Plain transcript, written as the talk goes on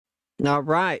All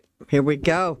right, here we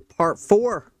go. Part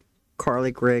 4,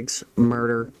 Carly Gregg's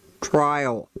murder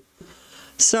trial.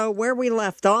 So where we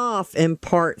left off in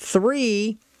part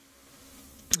 3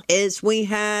 is we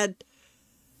had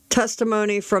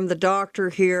testimony from the doctor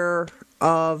here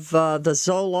of the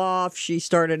Zoloft. She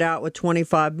started out with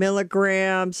 25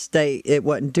 milligrams. It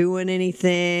wasn't doing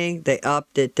anything. They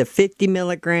upped it to 50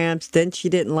 milligrams. Then she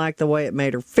didn't like the way it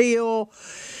made her feel.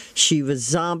 She was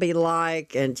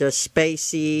zombie-like and just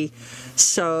spacey.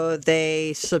 So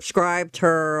they subscribed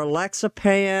her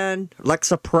Lexapro.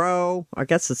 I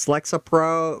guess it's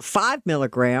Lexapro, 5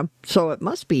 milligram. So it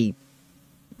must be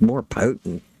more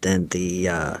potent than the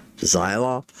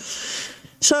Zoloft.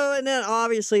 So, and then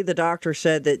obviously the doctor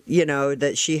said that,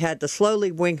 that she had to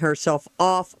slowly wing herself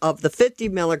off of the 50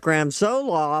 milligram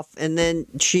Zoloft, and then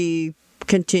she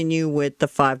continued with the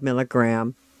 5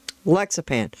 milligram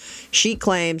Lexapro. She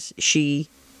claims she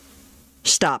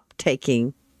stopped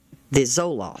taking the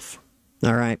Zoloft.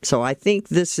 All right. So I think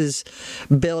this is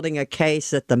building a case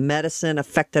that the medicine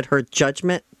affected her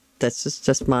judgment. This is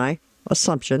just my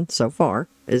assumption so far,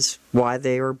 is why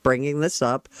they are bringing this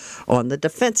up on the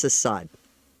defense's side.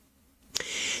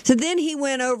 So then he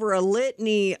went over a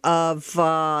litany of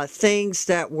things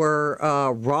that were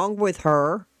wrong with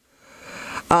her.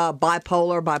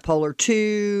 Bipolar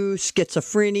 2,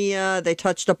 schizophrenia, they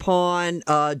touched upon,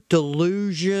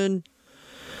 delusion,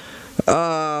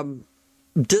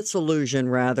 disillusion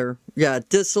rather. Yeah,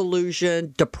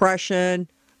 disillusion, depression,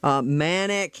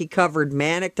 manic. He covered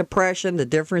manic depression, the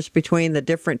difference between the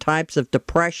different types of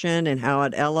depression and how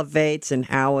it elevates and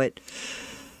how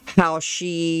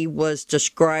she was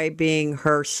describing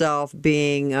herself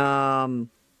being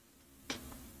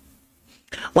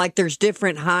like there's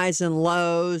different highs and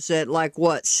lows at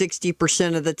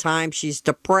 60% of the time she's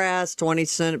depressed,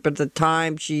 20% of the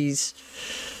time she's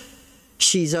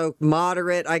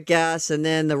moderate, I guess, and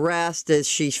then the rest is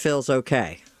she feels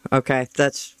okay. Okay,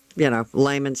 that's,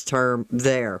 layman's term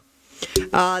there.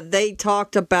 They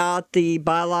talked about the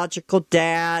biological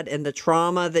dad and the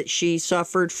trauma that she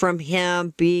suffered from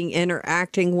him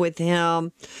interacting with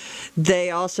him. They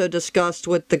also discussed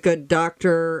with the good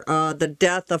doctor the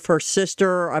death of her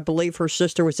sister. I believe her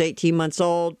sister was 18 months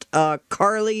old.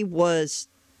 Carly was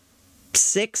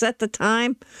 6 at the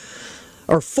time,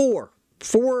 or 4.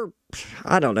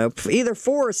 I don't know, either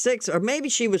 4 or 6, or maybe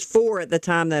she was 4 at the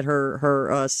time that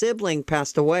her sibling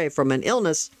passed away from an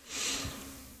illness.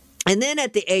 And then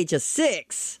at the age of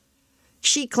 6,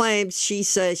 she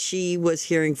says she was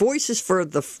hearing voices for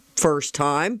the first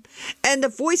time, and the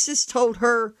voices told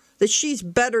her that she's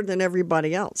better than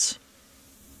everybody else.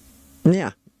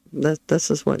 Yeah,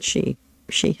 this is what she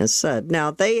has said.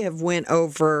 Now, they have went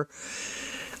over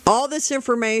all this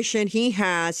information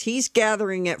he's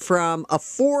gathering it from a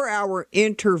 4-hour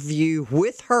interview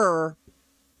with her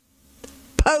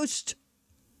post-murder.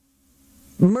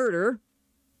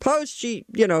 He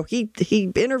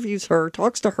interviews her,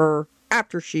 talks to her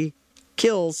after she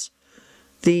kills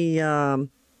her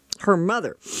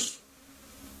mother.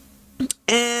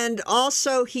 And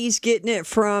also he's getting it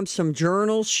from some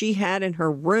journals she had in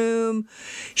her room.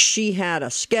 She had a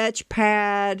sketch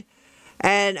pad,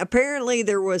 and apparently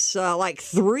there was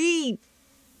 3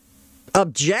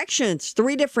 objections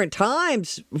 3 different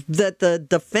times that the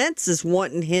defense is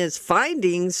wanting his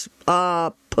findings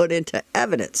put into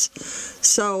evidence.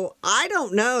 So I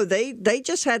don't know. They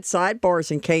just had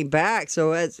sidebars and came back.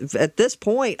 So at this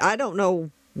point, I don't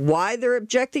know why they're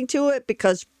objecting to it,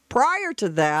 because prior to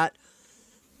that,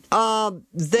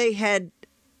 they had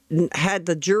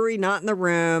the jury not in the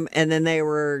room, and then they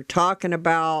were talking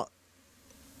about,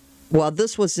 well,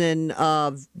 this was in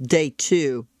day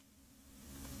 2.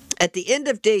 At the end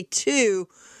of day 2,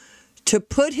 to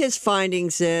put his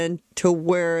findings in to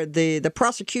where the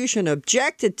prosecution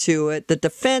objected to it, the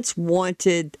defense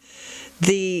wanted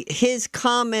his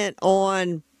comment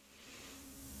on,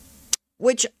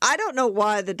 which I don't know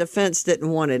why the defense didn't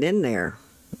want it in there.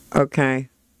 Okay.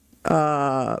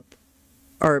 Or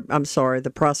I'm sorry,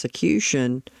 the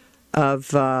prosecution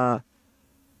of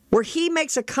where he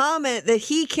makes a comment that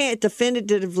he can't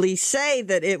definitively say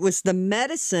that it was the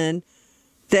medicine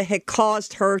that had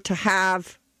caused her to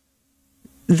have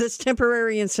this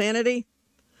temporary insanity,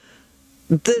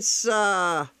 this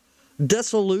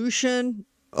dissolution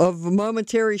of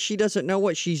momentary, she doesn't know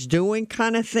what she's doing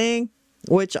kind of thing,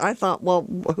 which I thought, well,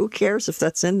 who cares if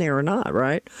that's in there or not,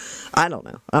 right? I don't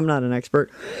know. I'm not an expert.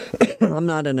 I'm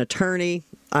not an attorney.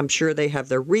 I'm sure they have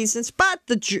their reasons, but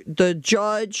the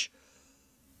judge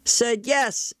said,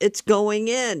 yes, it's going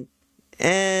in.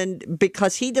 And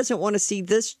because he doesn't want to see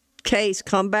this case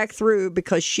come back through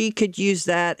because she could use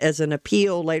that as an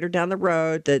appeal later down the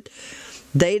road that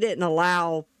they didn't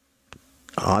allow,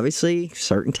 obviously,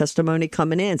 certain testimony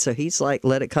coming in. So he's like,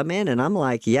 let it come in. And I'm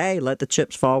like, yay, let the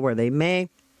chips fall where they may.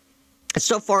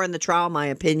 So far in the trial, my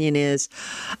opinion is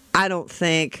I don't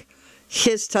think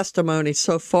his testimony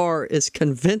so far is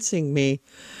convincing me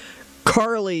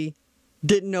Carly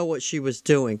didn't know what she was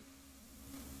doing.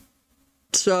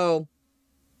 So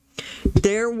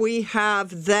there we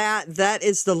have that. That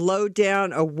is the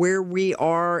lowdown of where we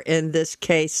are in this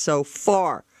case so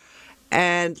far.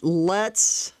 And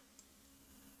let's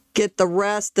get the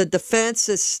rest. The defense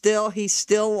is he's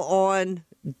still on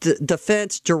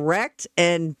defense direct.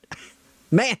 And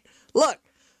man, look,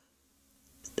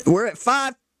 we're at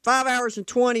 5 hours and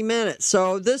 20 minutes.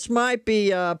 So this might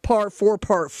be part 4,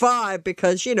 part 5,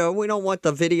 because, we don't want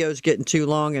the videos getting too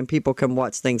long and people can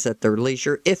watch things at their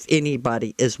leisure if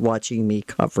anybody is watching me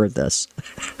cover this.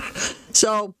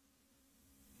 So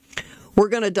we're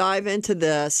going to dive into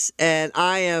this, and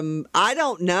I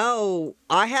don't know,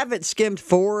 I haven't skimmed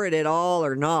forward at all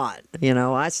or not.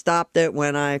 I stopped it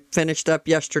when I finished up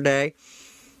yesterday.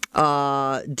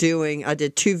 I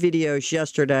did 2 videos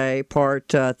yesterday, part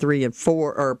 3 and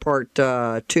 4, or part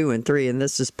 2 and 3, and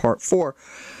this is part 4,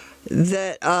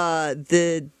 that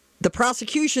the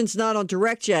prosecution's not on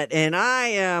direct yet, and I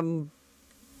am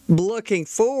looking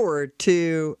forward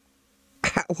to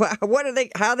how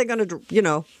are they going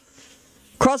to,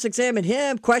 cross-examine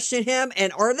him, question him,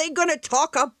 and are they going to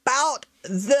talk about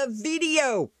the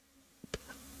video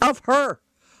of her?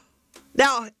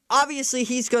 Now, obviously,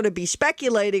 he's going to be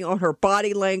speculating on her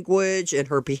body language and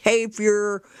her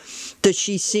behavior. Does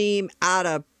she seem out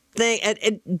of thing?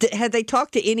 And had they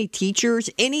talked to any teachers,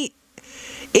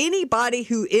 anybody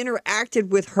who interacted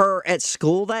with her at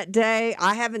school that day?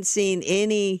 I haven't seen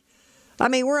any. I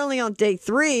mean, we're only on day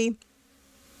 3,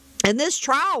 and this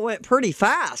trial went pretty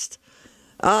fast.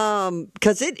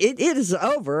 Because it is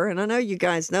over, and I know you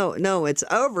guys know it's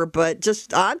over, but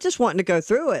I'm just wanting to go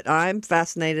through it. I'm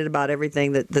fascinated about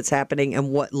everything that's happening and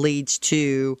what leads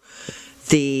to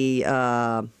the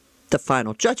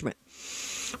final judgment.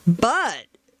 But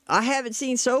I haven't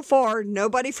seen so far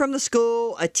nobody from the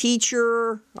school, a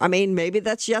teacher. I mean, maybe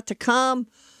that's yet to come.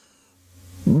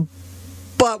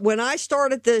 But when I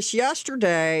started this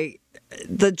yesterday,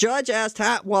 the judge asked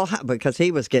because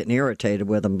he was getting irritated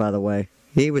with him, by the way.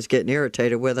 He was getting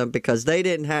irritated with them because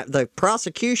the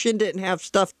prosecution didn't have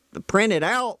stuff printed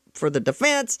out for the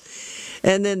defense.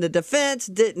 And then the defense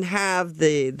didn't have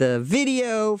the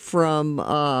video from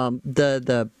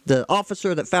the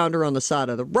officer that found her on the side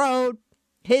of the road.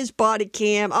 His body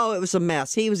cam. Oh, it was a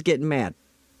mess. He was getting mad.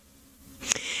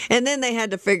 And then they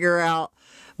had to figure out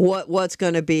what's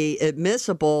going to be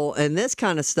admissible and this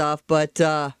kind of stuff. But,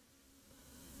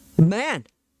 man,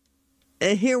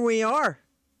 here we are.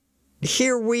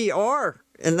 Here we are.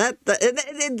 And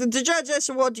the judge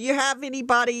said, well, do you have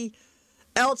anybody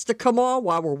else to come on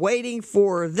while we're waiting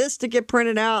for this to get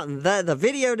printed out and the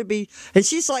video to be? And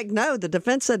she's like, no. The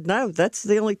defense said no. That's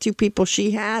the only 2 people she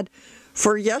had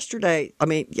for yesterday. I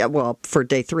mean, for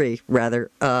day 3, rather.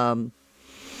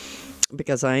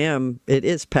 Because it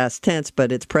is past tense,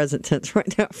 but it's present tense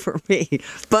right now for me.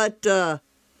 But do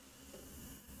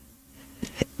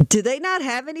they not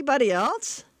have anybody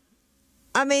else?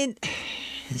 I mean,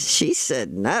 she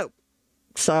said no.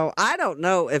 So I don't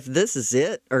know if this is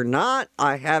it or not.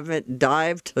 I haven't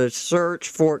dived to search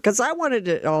for it because I wanted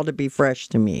it all to be fresh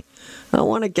to me. I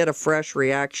want to get a fresh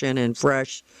reaction and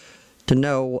fresh to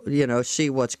know, see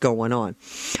what's going on.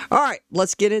 All right,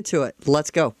 let's get into it.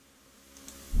 Let's go.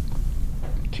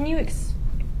 Can you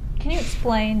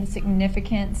explain the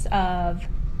significance of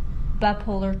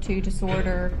bipolar 2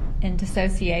 disorder and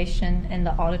dissociation and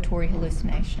the auditory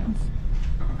hallucinations?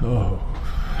 Oh,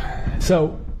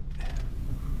 so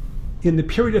in the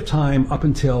period of time up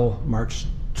until March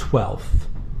 12th,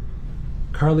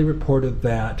 Carly reported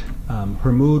that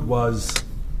her mood was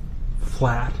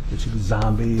flat, that she was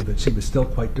zombie, that she was still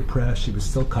quite depressed, she was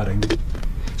still cutting.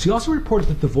 She also reported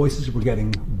that the voices were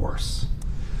getting worse,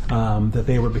 that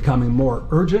they were becoming more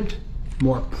urgent,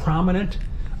 more prominent,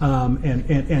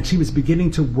 and she was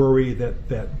beginning to worry that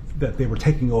they were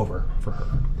taking over for her.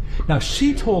 Now,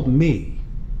 she told me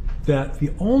that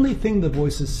the only thing the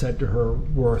voices said to her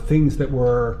were things that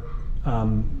were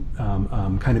kind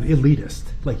of elitist,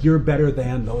 like you're better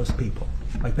than those people.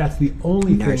 Like that's the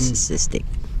only narcissistic thing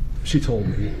she told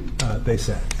me they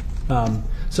said.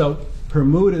 So her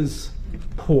mood is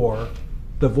poor,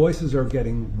 the voices are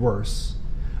getting worse,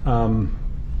 her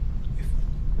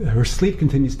sleep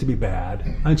continues to be bad,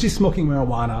 and she's smoking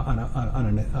marijuana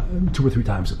on 2 or 3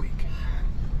 times a week.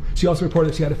 She also reported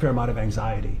that she had a fair amount of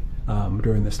anxiety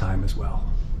during this time as well.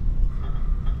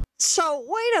 So,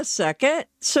 wait a second.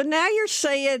 So now you're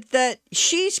saying that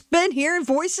she's been hearing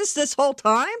voices this whole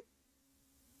time?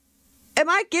 Am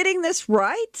I getting this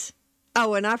right?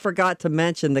 Oh, and I forgot to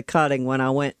mention the cutting when I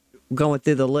went going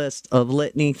through the list of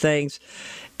litany things.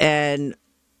 And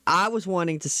I was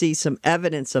wanting to see some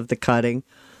evidence of the cutting.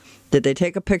 Did they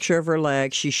take a picture of her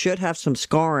leg? She should have some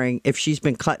scarring if she's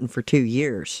been cutting for 2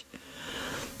 years.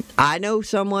 I know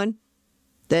someone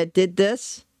that did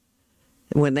this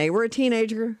when they were a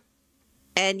teenager.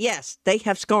 And yes, they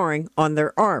have scarring on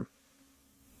their arm.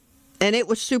 And it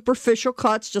was superficial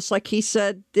cuts, just like he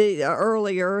said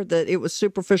earlier that it was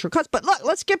superficial cuts. But look,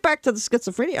 let's get back to the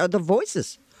schizophrenia, the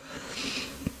voices.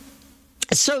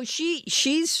 So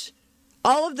she's,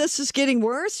 all of this is getting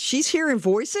worse? She's hearing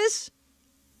voices?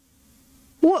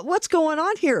 What's going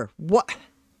on here? What?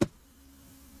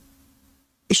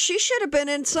 She should have been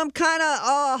in some kind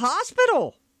of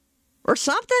hospital or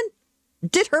something.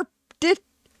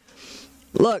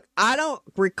 Look, I don't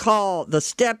recall the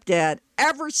stepdad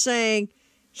ever saying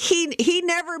he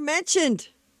never mentioned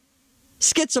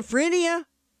schizophrenia.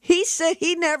 He said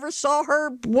he never saw her,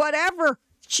 whatever.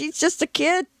 She's just a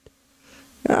kid.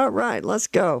 All right, let's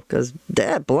go, because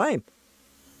Dad, blame.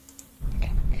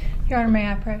 Okay. Your Honor, may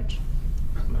I approach?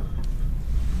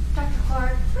 Dr.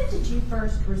 Clark, when did you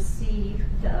first receive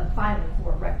the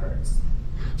Pt4 records?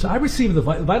 So I received the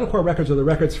Vital Core records, or the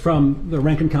records from the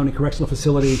Rankin County Correctional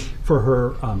Facility for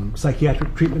her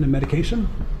psychiatric treatment and medication.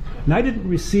 And I didn't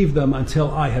receive them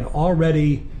until I had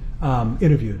already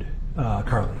interviewed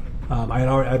Carly.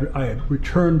 I had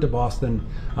returned to Boston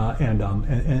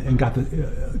and got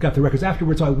the records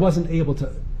afterwards, so I wasn't able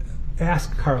to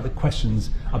ask Carly questions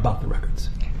about the records.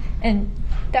 And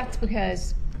that's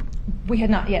because we had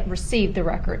not yet received the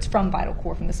records from Vital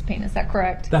Core from the subpoena. Is that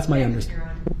correct? That's my understanding.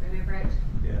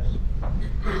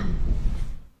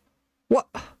 What?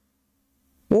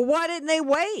 Well, why didn't they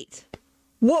wait?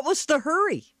 What was the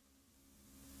hurry?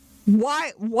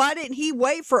 Why didn't he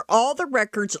wait for all the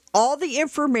records, all the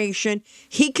information?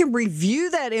 He can review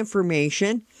that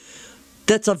information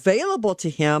that's available to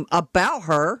him about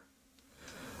her.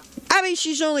 I mean,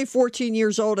 she's only 14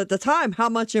 years old at the time. How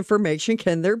much information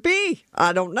can there be?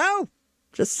 I don't know.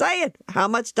 Just saying. How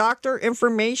much doctor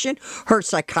information? Her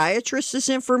psychiatrist's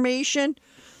information?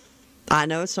 I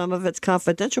know some of it's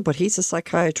confidential, but he's a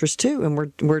psychiatrist too,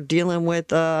 and we're dealing with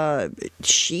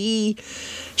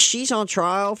she's on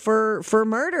trial for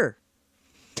murder.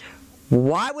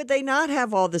 Why would they not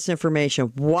have all this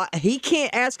information? Why he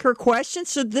can't ask her questions?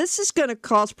 So this is going to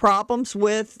cause problems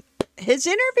with his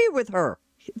interview with her.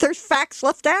 There's facts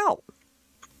left out.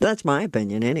 That's my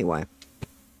opinion, anyway.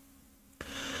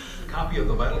 Copy of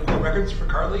the Vital Core records for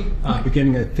Carly,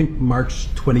 beginning I think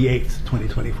March 28th,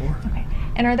 2024. Okay.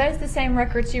 And are those the same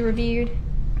records you reviewed?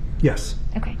 Yes.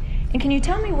 Okay. And can you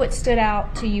tell me what stood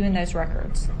out to you in those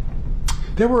records?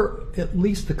 There were at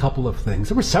least a couple of things.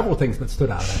 There were several things that stood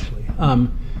out, actually.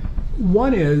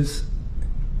 One is,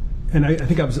 and I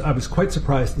think I was quite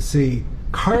surprised to see,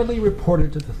 Carly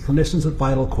reported to the clinicians at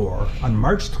Vital Core on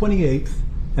March 28th,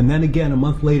 and then again a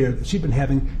month later, that she'd been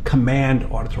having command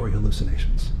auditory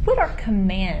hallucinations. What are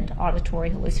command auditory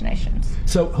hallucinations?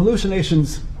 So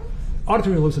hallucinations,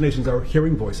 auditory hallucinations are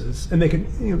hearing voices, and they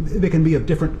can be of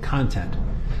different content.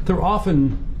 They're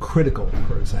often critical,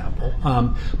 for example.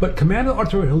 But command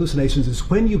auditory hallucinations is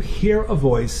when you hear a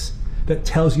voice that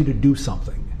tells you to do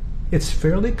something. It's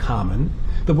fairly common.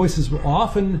 The voices will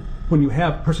often, when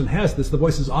a person has this, the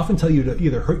voices often tell you to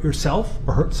either hurt yourself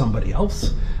or hurt somebody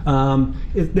else.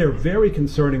 They're very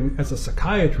concerning as a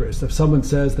psychiatrist. If someone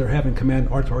says they're having command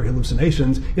auditory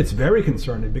hallucinations, it's very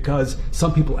concerning because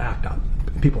some people act on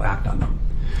them.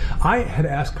 I had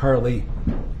asked Carly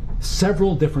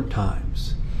several different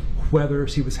times whether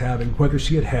she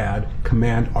had had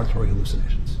command auditory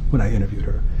hallucinations when I interviewed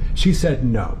her. She said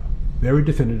no, very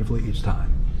definitively each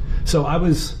time. So I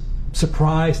was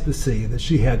surprised to see that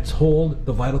she had told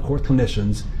the Vital Core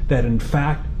clinicians that in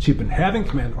fact she'd been having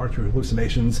command auditory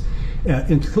hallucinations,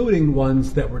 including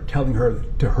ones that were telling her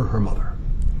to hurt her mother.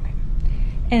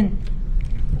 And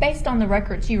based on the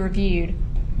records you reviewed,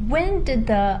 when did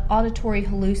the auditory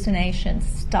hallucinations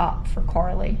stop for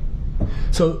Carly?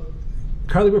 So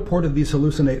Carly reported these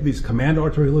command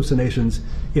auditory hallucinations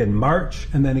in March,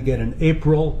 and then again in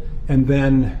April, and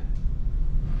then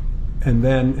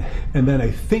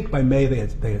I think by May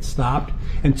they had stopped.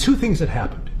 And two things had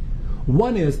happened.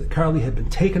 One is that Carly had been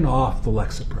taken off the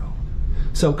Lexapro.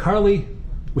 So Carly,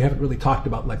 we haven't really talked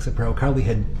about Lexapro. Carly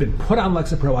had been put on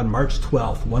Lexapro on March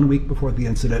 12th, 1 week before the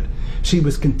incident. She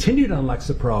was continued on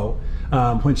Lexapro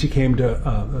when she came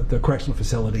to the correctional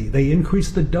facility. They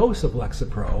increased the dose of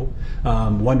Lexapro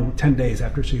 10 days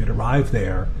after she had arrived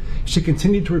there. She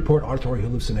continued to report auditory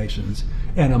hallucinations,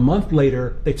 and a month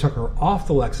later they took her off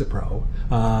the Lexapro,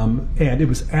 and it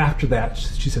was after that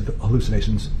she said the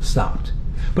hallucinations stopped.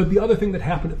 But the other thing that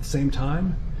happened at the same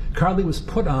time, Carly was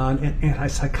put on an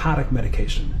antipsychotic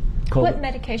medication. What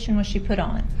medication was she put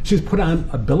on? She was put on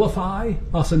Abilify,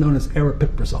 also known as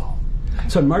aripiprazole.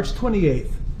 So on March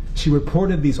 28th, she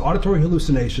reported these auditory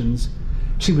hallucinations.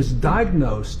 She was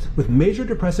diagnosed with major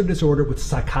depressive disorder with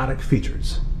psychotic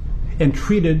features and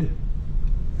treated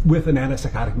with an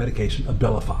antipsychotic medication,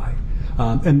 Abilify.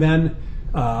 And then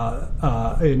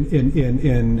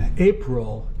in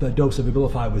April, the dose of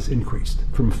Abilify was increased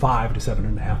from 5 to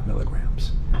 7.5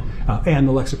 milligrams. And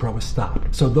the Lexapro was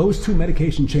stopped. So those two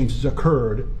medication changes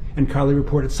occurred, and Carly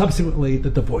reported subsequently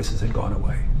that the voices had gone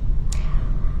away.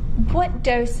 What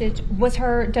dosage, was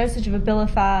her dosage of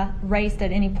Abilify raised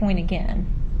at any point again?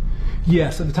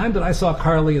 Yes, at the time that I saw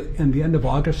Carly in the end of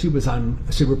August, she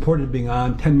reported being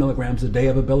on 10 milligrams a day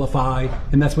of Abilify,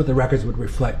 and that's what the records would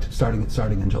reflect starting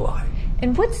in July.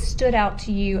 And what stood out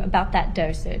to you about that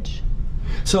dosage?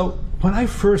 So when I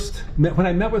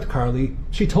met with Carly,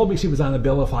 she told me she was on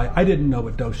Abilify. I didn't know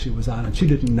what dose she was on, and she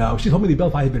didn't know. She told me the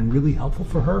Abilify had been really helpful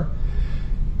for her.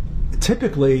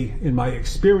 Typically, in my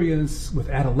experience with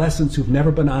adolescents who've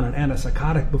never been on an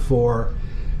antipsychotic before,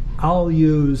 I'll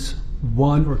use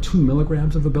 1 or 2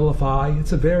 milligrams of Abilify.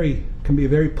 Can be a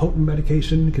very potent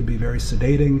medication. It can be very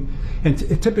sedating. And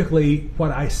typically,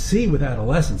 what I see with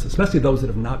adolescents, especially those that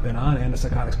have not been on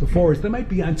antipsychotics before, is they might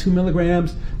be on 2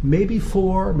 milligrams, maybe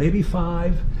 4, maybe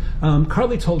 5.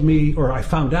 Carly told me, or I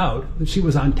found out, that she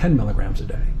was on 10 milligrams a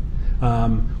day,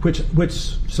 which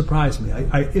surprised me.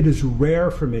 It is rare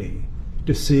for me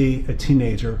to see a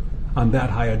teenager on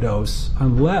that high a dose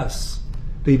unless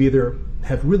they've either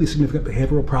have really significant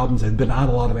behavioral problems and have been on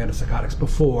a lot of antipsychotics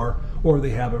before, or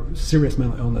they have a serious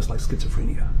mental illness like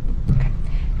schizophrenia. Okay.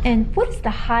 And what is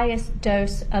the highest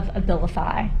dose of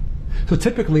Abilify? So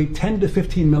typically 10 to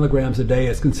 15 milligrams a day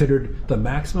is considered the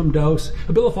maximum dose.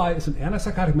 Abilify is an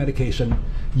antipsychotic medication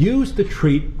used to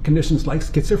treat conditions like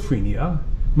schizophrenia.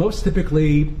 Most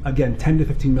typically, again, 10 to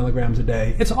 15 milligrams a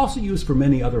day. It's also used for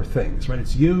many other things, right?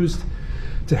 It's used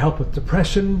to help with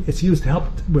depression. It's used to help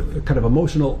with kind of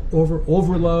emotional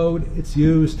overload. It's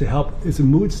used to help as a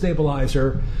mood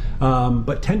stabilizer.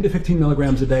 But 10 to 15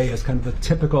 milligrams a day is kind of the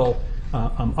typical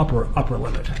upper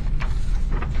limit.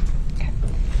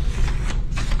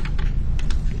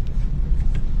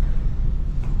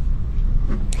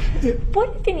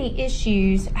 What, if any,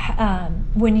 issues,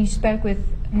 when you spoke with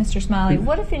Mr. Smiley,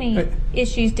 what, if any,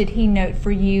 issues did he note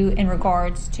for you in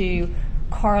regards to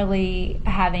Carly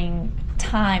having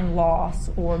time loss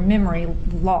or memory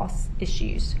loss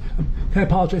issues? Can I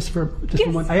apologize for just a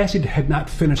moment? I actually had not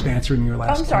finished answering your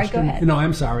last question. I'm sorry, go ahead. No,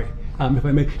 I'm sorry. If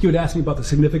I may, you had asked me about the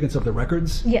significance of the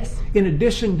records. Yes. In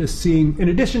addition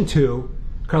to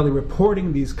Carly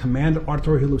reporting these command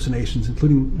auditory hallucinations,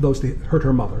 including those that hurt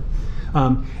her mother,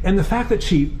 and the fact that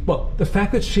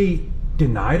she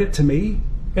denied it to me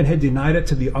and had denied it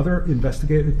to the other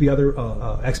investigator, the other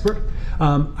expert,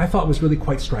 I thought was really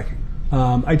quite striking.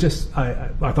 I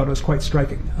thought it was quite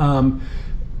striking.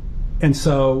 And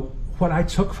so what I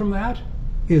took from that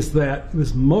is that it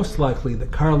was most likely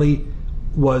that Carly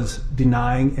was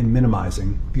denying and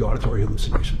minimizing the auditory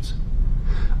hallucinations.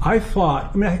 I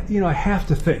thought, I have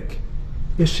to think,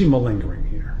 is she malingering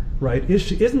here, right?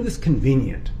 Isn't this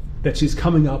convenient that she's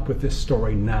coming up with this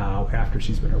story now after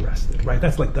she's been arrested, right?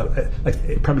 That's like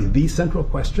probably the central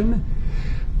question.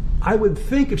 I would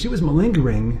think if she was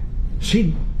malingering,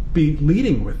 she'd be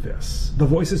leading with this. The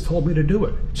voices told me to do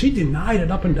it. She denied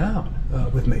it up and down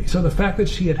with me. So the fact that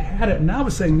she had it and now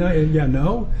was saying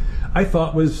no, I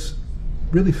thought was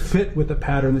really fit with the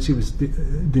pattern that she was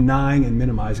denying and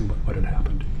minimizing what had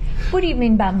happened. What do you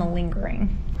mean by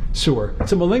malingering? Sure.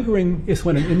 So malingering is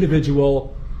when an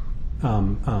individual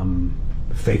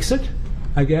fakes it,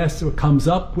 I guess, or comes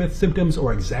up with symptoms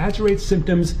or exaggerates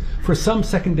symptoms for some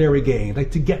secondary gain,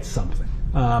 like to get something.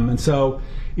 And so,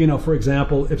 for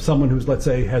example, if someone who's, let's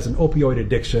say, has an opioid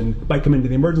addiction might come into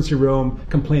the emergency room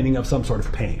complaining of some sort of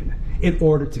pain in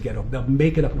order to they'll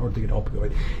make it up in order to get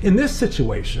opioid. In this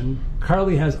situation,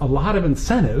 Carly has a lot of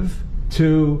incentive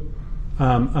to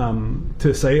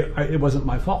say it wasn't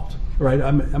my fault, right?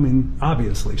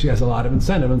 Obviously, she has a lot of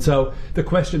incentive. And so the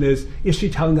question is she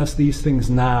telling us these things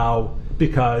now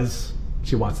because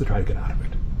she wants to try to get out of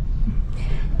it?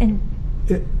 And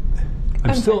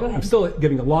I'm still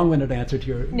giving a long-winded answer to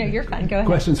your No, you're fine. Go ahead.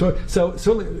 question. So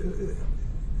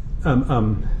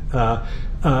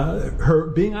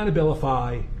Her being on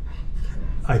Abilify,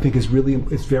 I think, is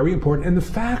very important. And the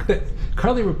fact that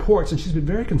Carly reports, and she's been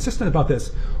very consistent about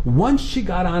this, once she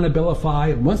got on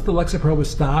Abilify, and once the Lexapro was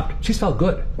stopped, she's felt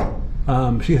good.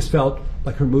 She has felt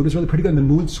like her mood is really pretty good, and the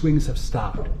mood swings have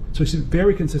stopped. So she's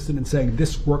very consistent in saying,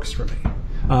 this works for me.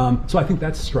 So I think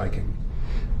that's striking.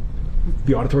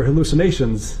 The auditory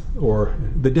hallucinations, or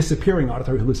the disappearing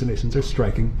auditory hallucinations, are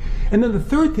striking. And then the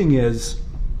third thing is,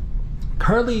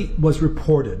 Carly was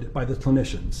reported by the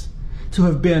clinicians to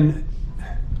have been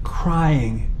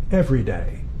crying every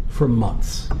day for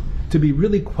months, to be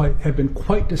have been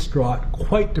quite distraught,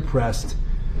 quite depressed,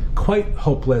 quite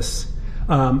hopeless,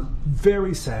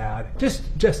 very sad, just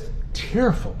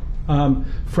tearful.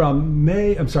 From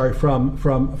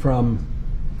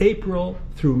April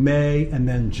through May and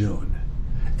then June.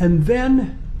 And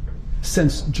then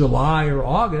since July or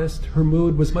August, her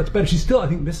mood was much better. She still, I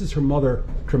think, misses her mother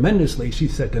tremendously, she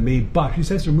said to me, but she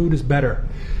says her mood is better.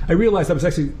 I realized, I was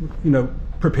actually,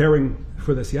 preparing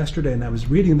for this yesterday, and I was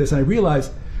reading this, and I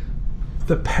realized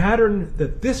the pattern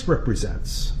that this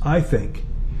represents, I think,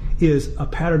 is a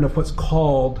pattern of what's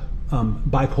called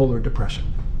bipolar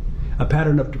depression. A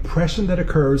pattern of depression that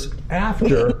occurs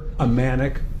after a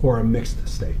manic or a mixed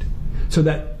state. So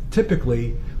that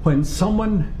typically when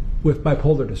someone with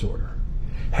bipolar disorder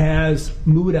has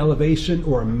mood elevation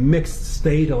or a mixed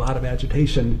state, a lot of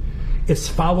agitation, it's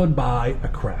followed by a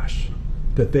crash.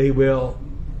 That they will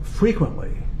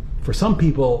frequently, for some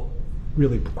people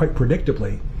really quite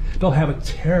predictably, they'll have a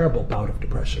terrible bout of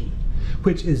depression,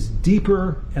 which is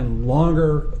deeper and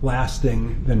longer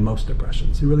lasting than most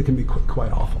depressions. It really can be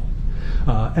quite awful.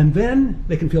 And then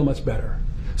they can feel much better.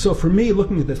 So for me,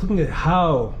 looking at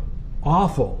how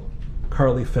awful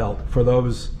Carly felt for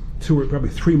those 2 or probably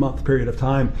 3 month period of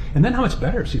time, and then how much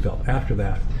better she felt after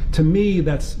that, to me,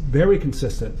 that's very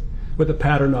consistent with the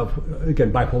pattern of,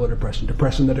 again, bipolar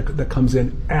depression that comes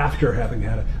in after having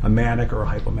had a manic or a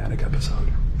hypomanic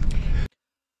episode.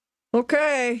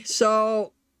 Okay,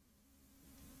 so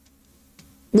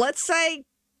let's say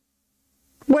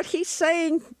what he's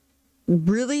saying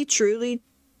really, truly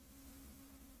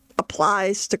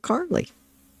applies to Carly.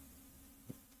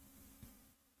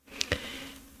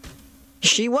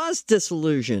 She was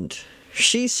disillusioned.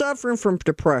 She's suffering from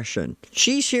depression.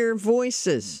 She's hearing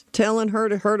voices telling her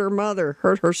to hurt her mother,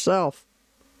 hurt herself.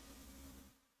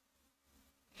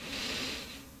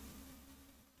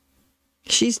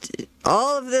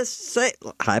 All of this,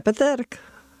 hypothetical.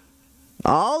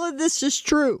 All of this is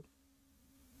true.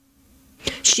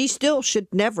 She still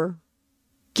should never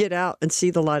get out and see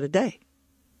the light of day.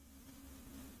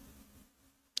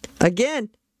 Again,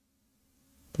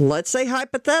 let's say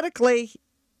hypothetically,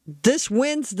 this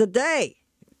wins the day.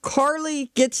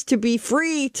 Carly gets to be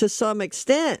free to some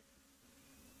extent.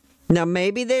 Now,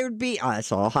 maybe there would be,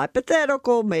 it's all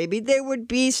hypothetical, maybe there would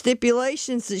be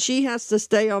stipulations that she has to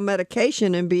stay on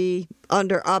medication and be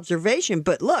under observation.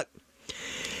 But look,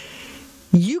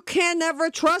 you can never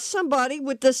trust somebody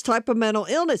with this type of mental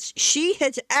illness. She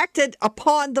has acted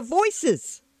upon the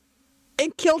voices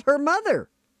and killed her mother.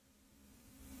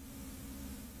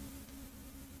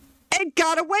 And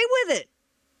got away with it.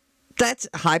 That's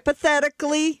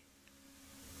hypothetically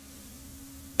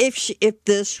if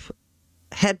this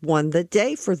had won the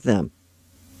day for them.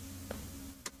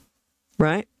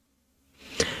 Right?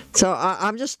 So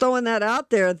I'm just throwing that out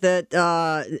there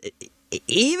that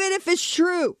even if it's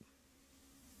true,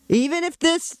 even if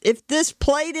this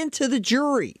played into the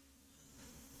jury,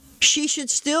 she should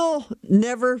still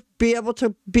never be able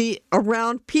to be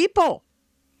around people.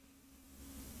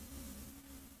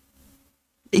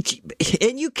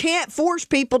 And you can't force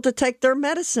people to take their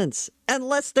medicines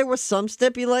unless there was some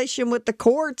stipulation with the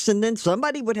courts, and then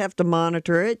somebody would have to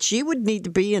monitor it. She would need to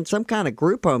be in some kind of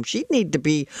group home. She'd need to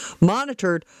be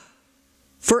monitored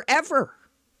forever.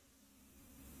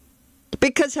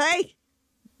 Because, hey,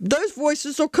 those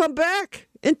voices will come back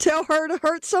and tell her to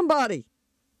hurt somebody.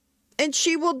 And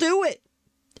she will do it.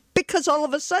 Because all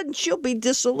of a sudden she'll be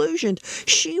disillusioned.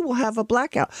 She will have a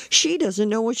blackout. She doesn't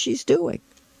know what she's doing.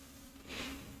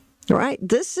 Right?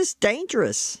 This is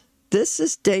dangerous. This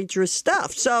is dangerous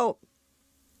stuff. So,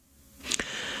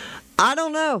 I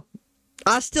don't know.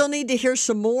 I still need to hear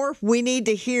some more. We need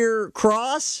to hear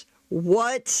Cross.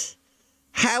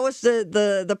 How is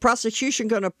the prosecution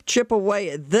going to chip away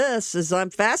at this? As I'm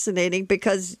fascinating,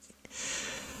 because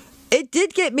it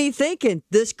did get me thinking,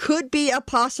 this could be a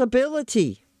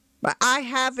possibility. I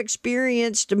have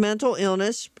experienced mental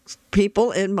illness,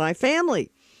 people in my family.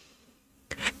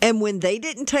 And when they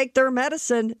didn't take their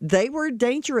medicine, they were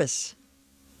dangerous.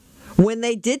 When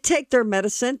they did take their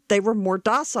medicine, they were more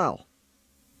docile.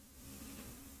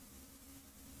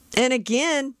 And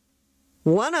again,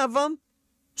 one of them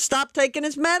stopped taking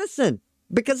his medicine.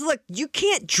 Because look, you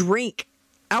can't drink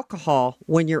alcohol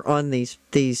when you're on these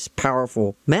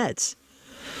powerful meds.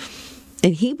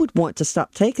 And he would want to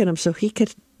stop taking them so he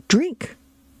could drink.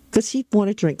 Because he'd want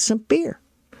to drink some beer.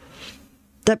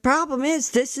 The problem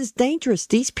is, this is dangerous.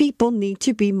 These people need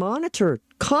to be monitored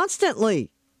constantly.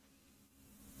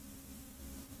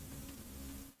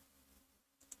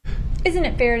 Isn't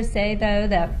it fair to say, though,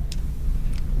 that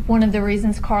one of the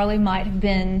reasons Carly might have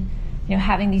been,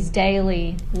 having these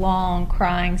daily long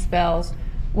crying spells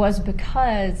was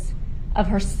because of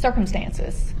her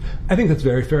circumstances? I think that's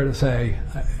very fair to say.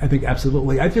 I think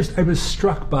absolutely. I was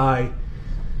struck by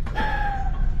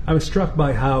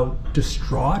how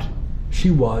distraught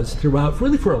she was throughout,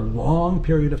 really for a long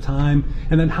period of time,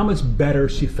 and then how much better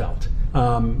she felt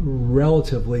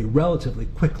relatively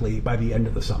quickly by the end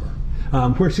of the summer,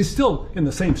 where she's still in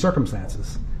the same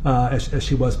circumstances as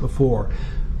she was before.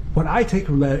 What I take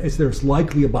from that is there's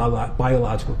likely a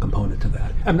biological component to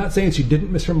that. I'm not saying she didn't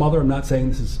miss her mother. I'm not saying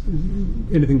this is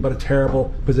anything but a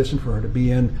terrible position for her to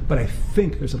be in, but I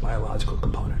think there's a biological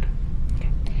component.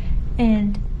 Okay.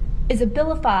 And is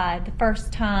Abilify the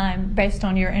first time, based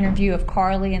on your interview of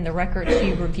Carly and the records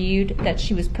you reviewed, that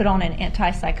she was put on an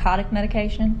antipsychotic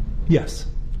medication? Yes.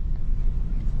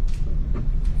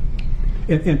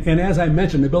 And as I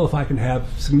mentioned, Abilify can have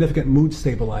significant mood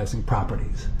stabilizing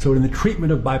properties. So in the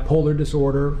treatment of bipolar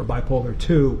disorder or bipolar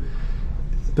 2,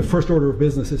 the first order of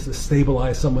business is to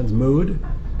stabilize someone's mood.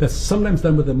 That's sometimes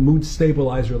done with a mood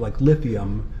stabilizer like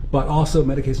lithium, but also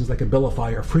medications like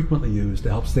Abilify are frequently used to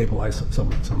help stabilize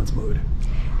someone's mood.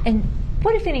 And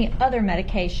what, if any, other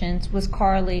medications was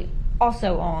Carly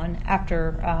also on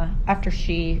after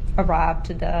she arrived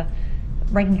to the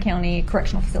Rankin County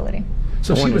Correctional Facility?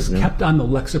 So she was kept on the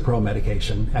Lexapro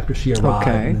medication after she arrived.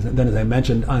 Okay. And then, as I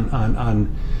mentioned,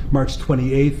 on March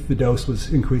 28th, the dose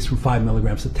was increased from 5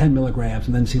 milligrams to 10 milligrams,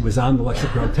 and then she was on the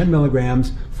Lexapro 10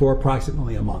 milligrams for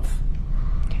approximately a month.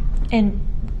 And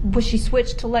was she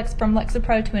switched from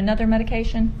Lexapro to another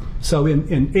medication? So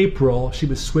in April, she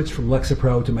was switched from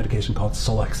Lexapro to a medication called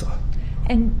Celexa.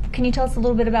 And can you tell us a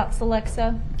little bit about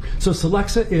Celexa? So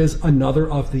Celexa is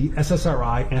another of the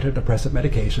SSRI antidepressant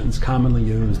medications commonly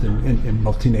used in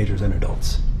both teenagers and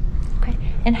adults. Okay.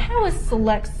 And how is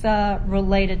Celexa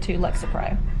related to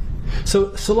Lexapro? So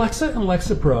Celexa and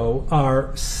Lexapro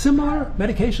are similar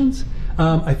medications.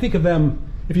 I think of them,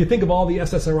 if you think of all the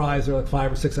SSRIs, there are like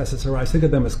 5 or 6 SSRIs, think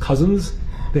of them as cousins.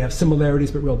 They have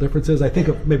similarities but real differences. I think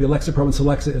of maybe Lexapro and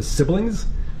Celexa as siblings.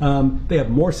 They have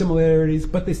more similarities,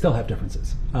 but they still have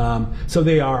differences. So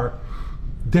they are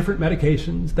different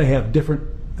medications. They have different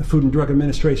Food and Drug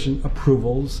Administration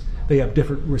approvals. They have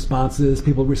different responses.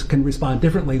 People can respond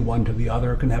differently one to the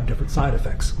other, can have different side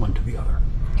effects one to the other.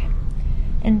 Okay.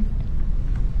 And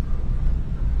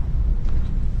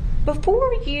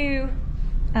before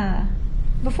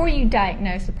you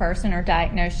diagnose a person or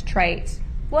diagnose traits,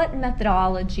 what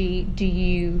methodology do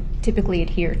you typically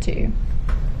adhere to?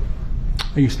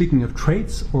 Are you speaking of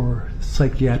traits or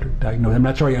psychiatric diagnosis? I'm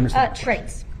not sure I understand.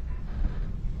 Traits.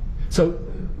 So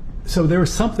there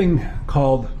is something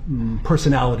called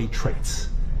personality traits.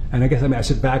 And I guess I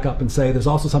should back up and say there's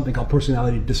also something called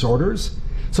personality disorders.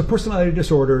 So personality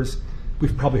disorders,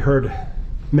 we've probably heard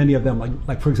many of them,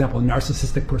 like for example,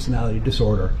 narcissistic personality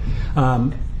disorder,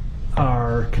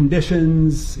 are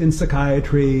conditions in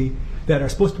psychiatry that are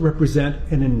supposed to represent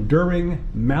an enduring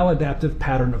maladaptive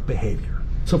pattern of behavior.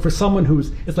 So for someone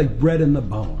it's like bred in the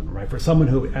bone, right? For someone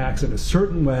who acts in a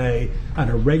certain way on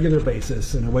a regular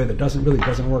basis, in a way that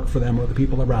doesn't work for them or the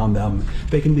people around them,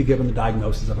 they can be given the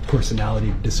diagnosis of a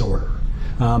personality disorder.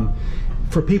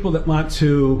 For people that want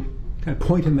to kind of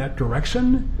point in that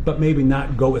direction, but maybe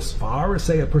not go as far as,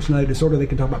 say, a personality disorder, they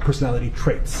can talk about personality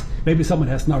traits. Maybe someone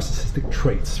has narcissistic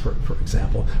traits, for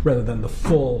example, rather than the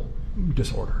full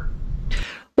disorder.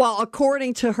 Well,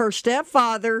 according to her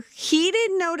stepfather, he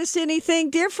didn't notice anything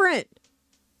different.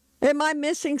 Am I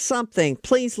missing something?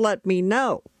 Please let me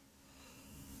know.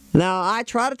 Now, I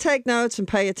try to take notes and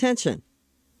pay attention.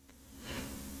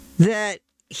 That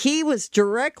he was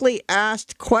directly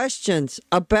asked questions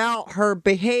about her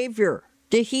behavior.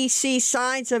 Did he see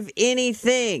signs of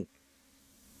anything?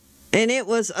 And it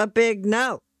was a big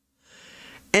no.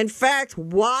 In fact,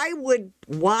 why would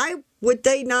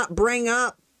they not bring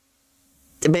up,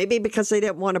 maybe because they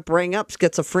didn't want to bring up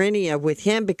schizophrenia with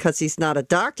him because he's not a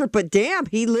doctor, but damn,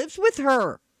 he lives with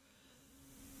her.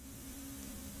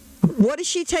 What is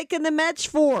she taking the meds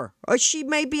for? Or she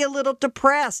may be a little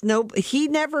depressed. No, he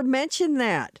never mentioned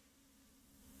that.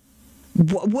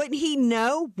 Wouldn't he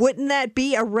know? Wouldn't that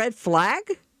be a red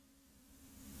flag?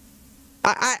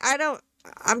 I don't.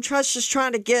 I'm just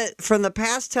trying to get from the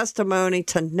past testimony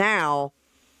to now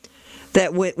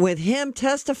that with him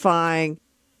testifying,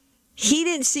 he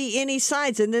didn't see any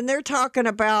signs. And then they're talking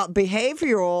about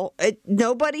behavioral.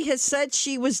 Nobody has said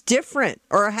she was different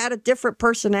or had a different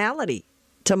personality,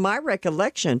 to my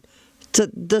recollection, to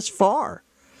this far.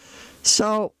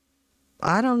 So,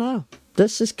 I don't know.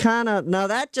 This is kind of, now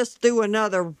that just threw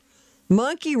another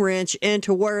monkey wrench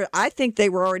into where I think they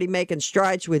were already making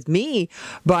strides with me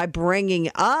by bringing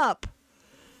up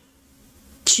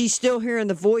she's still hearing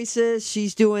the voices,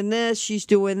 she's doing this, she's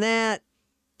doing that.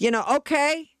 You know,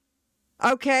 okay,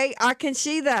 I can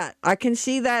see that. I can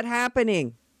see that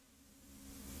happening.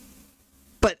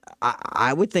 But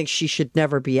I would think she should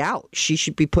never be out. She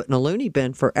should be put in a loony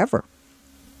bin forever.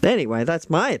 Anyway, that's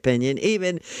my opinion.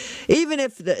 Even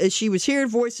if she was hearing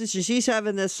voices and she's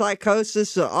having this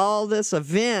psychosis, all this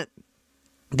event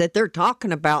that they're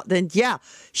talking about, then yeah,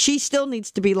 she still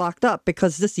needs to be locked up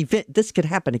because this could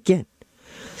happen again.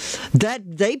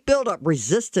 That they build up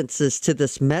resistances to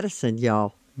this medicine,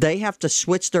 y'all. They have to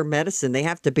switch their medicine. They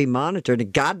have to be monitored,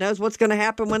 and God knows what's going to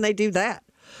happen when they do that,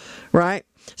 right?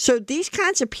 So these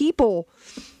kinds of people,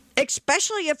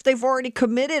 especially if they've already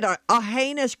committed a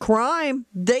heinous crime,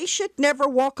 they should never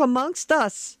walk amongst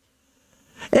us.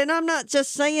 And I'm not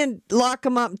just saying lock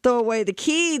them up and throw away the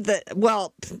key.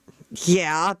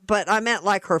 Yeah, but I meant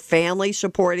like her family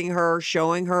supporting her,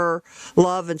 showing her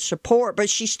love and support, but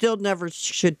she still never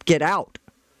should get out.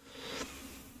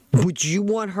 Would you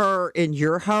want her in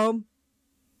your home?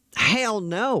 Hell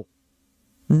no.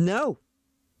 No.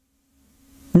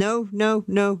 No.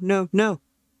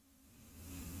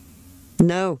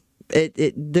 No,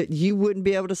 you wouldn't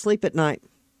be able to sleep at night.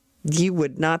 You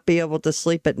would not be able to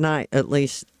sleep at night. At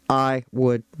least I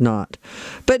would not.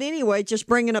 But anyway, just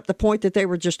bringing up the point that they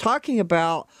were just talking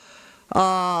about,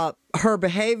 her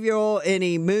behavioral,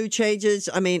 any mood changes.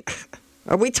 I mean,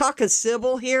 are we talking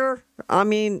Sybil here? I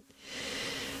mean,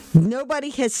 nobody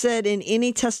has said in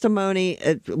any testimony,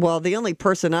 well, the only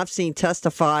person I've seen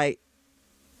testify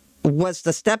was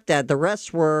the stepdad. The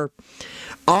rest were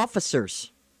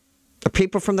officers. The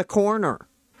people from the coroner.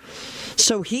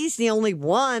 So he's the only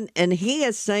one, and he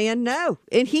is saying no.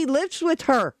 And he lives with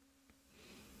her.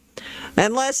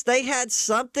 Unless they had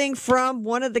something from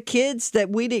one of the kids that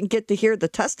we didn't get to hear the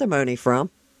testimony from.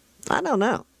 I don't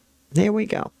know. There we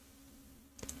go.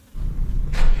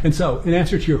 And so, in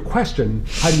answer to your question,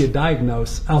 how do you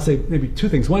diagnose? I'll say maybe two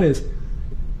things. One is,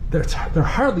 they're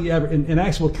hardly ever, in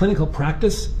actual clinical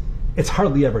practice, it's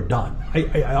hardly ever done.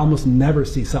 I almost never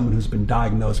see someone who's been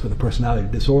diagnosed with a personality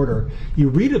disorder. You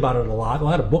read about it a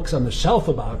lot of books on the shelf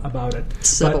about it.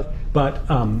 But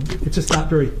it's just not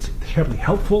very terribly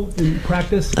helpful in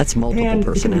practice. That's multiple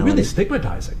personality. It can be really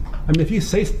stigmatizing. I mean, if you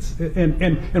say,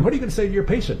 and what are you going to say to your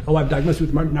patient? Oh, I'm diagnosed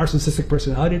with narcissistic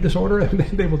personality disorder, and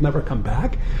they will never come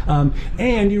back.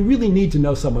 And you really need to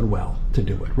know someone well to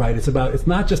do it, right? It's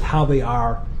not just how they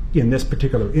are in this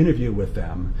particular interview with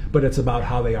them, but it's about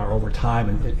how they are over time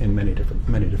in many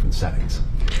different settings.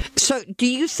 So, do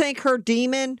you think her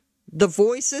demon, the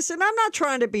voices, and I'm not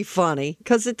trying to be funny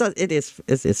because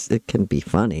it can be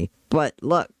funny, but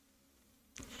look,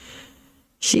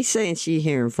 she's saying she's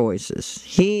hearing voices.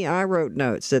 I wrote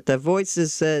notes that the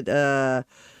voices said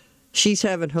she's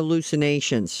having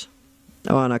hallucinations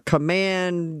on a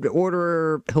command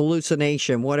order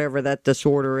hallucination, whatever that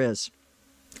disorder is,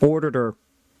 ordered her.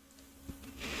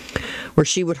 Where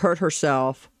she would hurt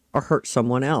herself or hurt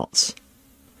someone else.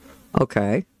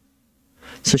 Okay.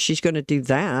 So she's going to do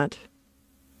that.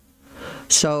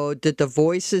 So did the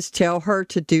voices tell her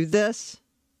to do this?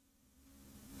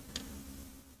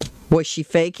 Was she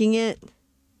faking it?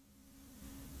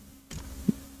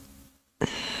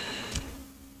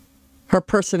 Her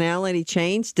personality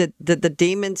changed? Did the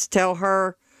demons tell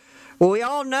her? Well, we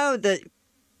all know that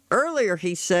earlier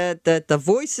he said that the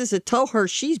voices had told her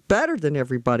she's better than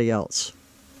everybody else.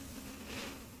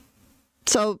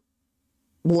 So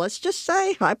let's just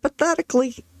say,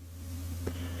 hypothetically,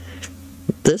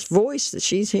 this voice that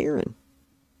she's hearing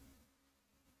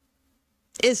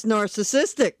is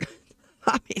narcissistic.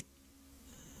 I mean,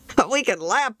 we can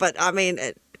laugh, but I mean,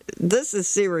 this is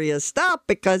serious stuff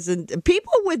because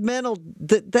people with mental,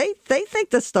 they think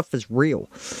this stuff is real.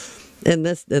 In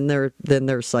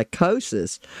their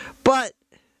psychosis. But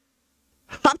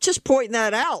I'm just pointing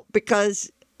that out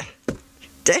because,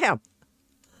 damn,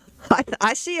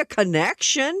 I see a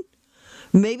connection.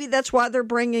 Maybe that's why they're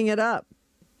bringing it up.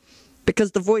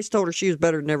 Because the voice told her she was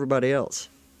better than everybody else.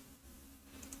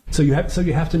 So you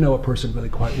have to know a person really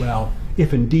quite well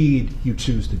if indeed you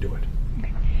choose to do it.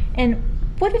 Okay. And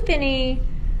what, if any,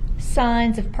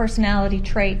 signs of personality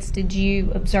traits did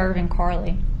you observe in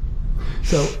Carly?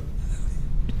 So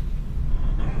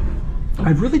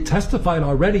I've really testified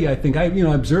already. I think I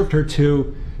observed her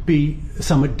to be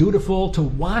somewhat dutiful, to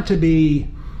want to be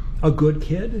a good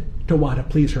kid, to want to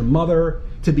please her mother,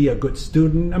 to be a good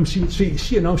student. I mean,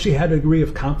 she had a degree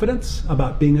of confidence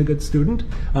about being a good student,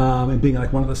 and being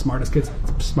like one of the smartest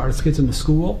kids in the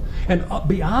school. And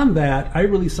beyond that, I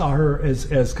really saw her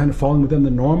as kind of falling within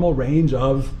the normal range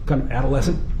of kind of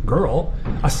adolescent girl,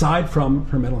 aside from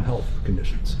her mental health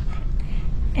conditions.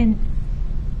 And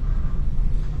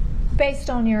based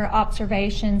on your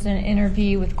observations and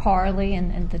interview with Carly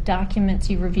and the documents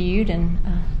you reviewed and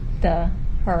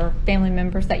her family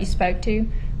members that you spoke to,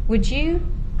 would you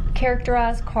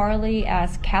characterize Carly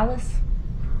as callous?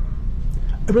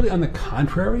 Really, on the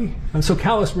contrary. So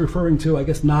callous referring to, I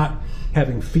guess, not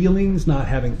having feelings, not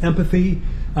having empathy.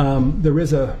 There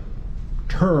is a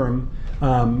term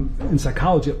in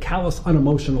psychology of callous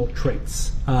unemotional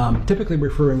traits, typically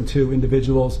referring to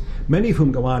individuals, many of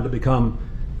whom go on to become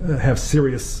have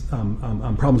serious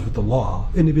problems with the law.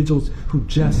 Individuals who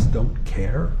just don't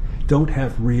care, don't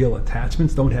have real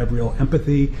attachments, don't have real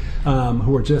empathy,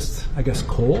 who are just, I guess,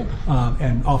 cold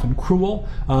and often cruel,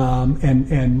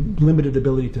 and limited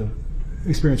ability to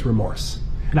experience remorse.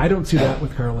 And I don't see that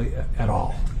with Carly at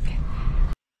all.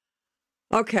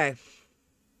 Okay.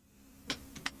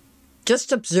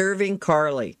 Just observing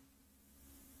Carly.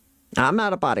 I'm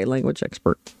not a body language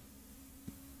expert.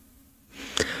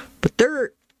 But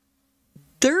there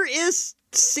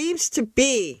seems to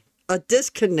be a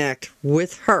disconnect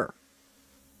with her.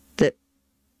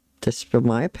 This is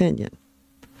my opinion.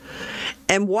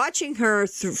 And watching her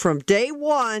from day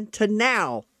one to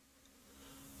now,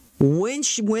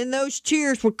 when those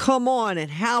tears would come on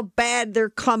and how bad they're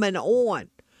coming on.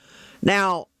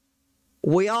 Now,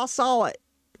 we all saw it.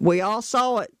 When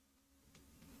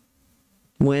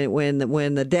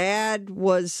the dad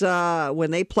was when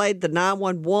they played the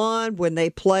 911, when they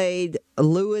played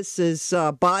Lewis's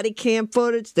body cam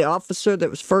footage, the officer that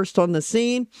was first on the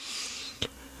scene,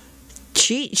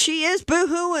 she is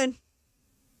boo-hooing.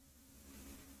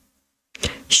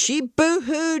 She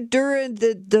boo-hooed during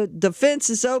the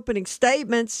defense's opening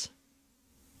statements.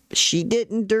 She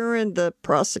didn't during the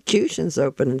prosecution's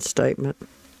opening statement.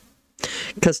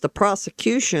 Because the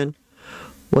prosecution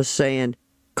was saying,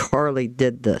 Carly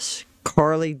did this.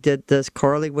 Carly did this.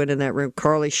 Carly went in that room.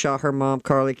 Carly shot her mom.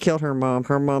 Carly killed her mom.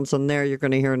 Her mom's in there. You're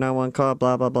going to hear a 911 call,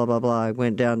 blah, blah, blah, blah, blah. I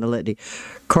went down the litany.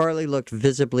 Carly looked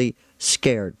visibly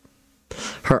scared.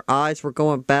 Her eyes were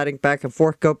going batting back and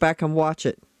forth. Go back and watch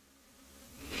it.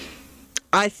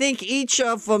 I think each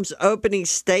of them's opening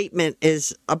statement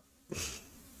is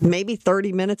maybe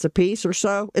 30 minutes apiece or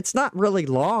so. It's not really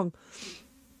long,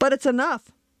 but it's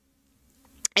enough.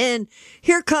 And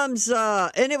here comes,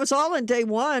 and it was all in day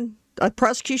one.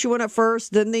 Prosecution went up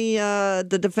first, then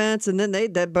the defense, and then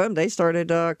they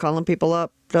started calling people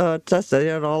up. They did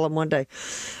it all in one day.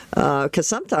 Because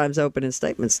sometimes opening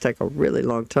statements take a really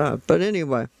long time. But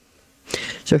anyway,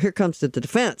 so here comes the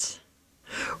defense.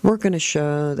 We're going to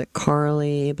show that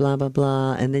Carly, blah, blah,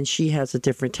 blah. And then she has a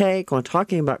different take on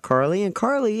talking about Carly, and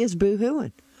Carly is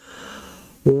boo-hooing.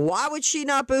 Why would she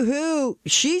not boo-hoo?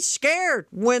 She's scared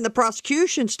when the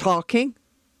prosecution's talking.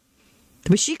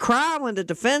 But she cried when the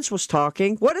defense was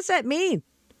talking. What does that mean?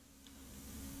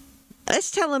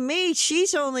 That's telling me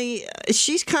she's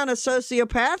kind of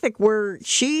sociopathic where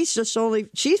she's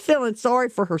feeling sorry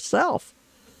for herself.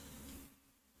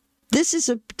 This is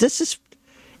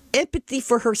empathy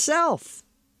for herself.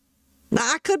 Now,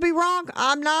 I could be wrong.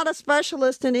 I'm not a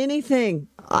specialist in anything.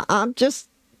 I'm just...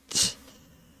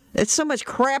 It's so much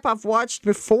crap I've watched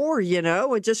before,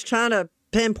 and just trying to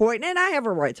pinpoint, and I have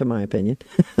a right to my opinion.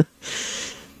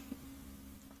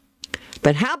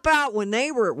 But how about when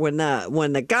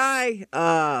the guy,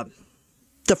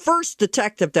 the first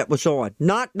detective that was on,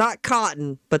 not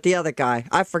Cotton, but the other guy,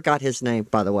 I forgot his name,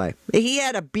 by the way. He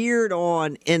had a beard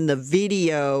on in the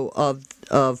video of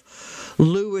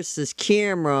Lewis's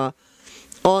camera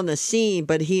on the scene,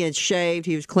 but he had shaved.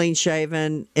 He was clean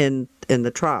shaven in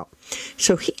the trial.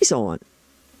 So he's on,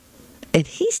 and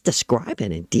he's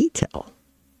describing in detail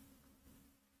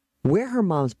where her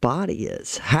mom's body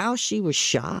is, how she was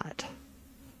shot.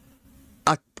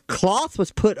 A cloth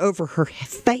was put over her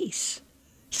face.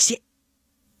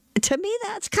 To me,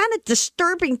 that's kind of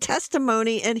disturbing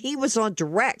testimony, and he was on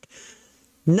direct.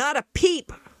 Not a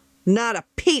peep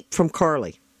from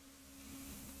Carly.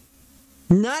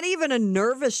 Not even a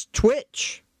nervous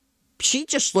twitch. She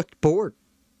just looked bored.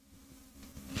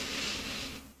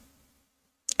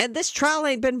 And this trial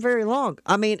ain't been very long.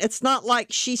 I mean, it's not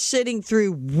like she's sitting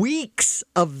through weeks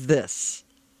of this.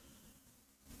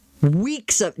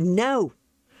 No.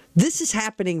 This is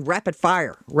happening rapid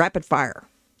fire.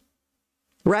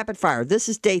 This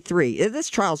is day 3. This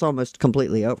trial's almost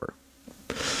completely over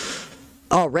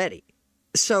already.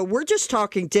 So we're just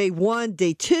talking day 1,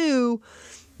 day 2.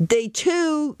 Day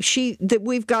 2,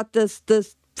 we've got this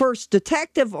first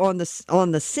detective on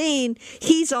the scene.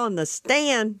 He's on the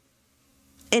stand,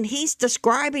 and he's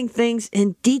describing things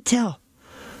in detail.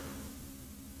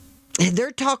 And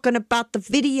they're talking about the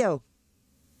video.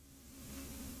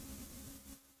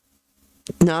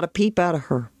 Not a peep out of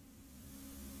her.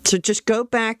 So just go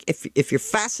back, if you're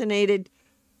fascinated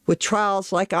with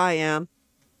trials like I am,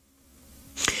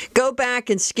 go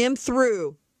back and skim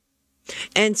through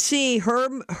and see her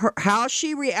how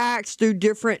she reacts through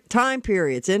different time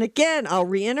periods. And again, I'll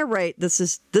reiterate, this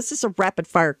is a rapid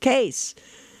fire case.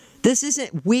 This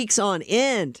isn't weeks on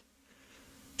end.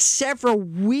 Several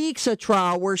weeks of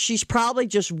trial where she's probably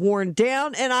just worn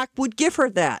down, and I would give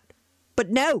her that. But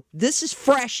no, this is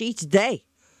fresh each day.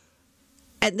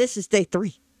 And this is day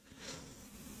 3.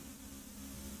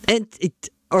 And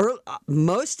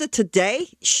most of today,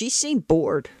 she seemed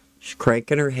bored. She's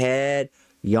cranking her head,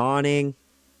 yawning,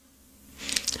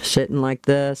 sitting like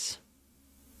this,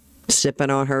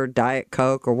 sipping on her Diet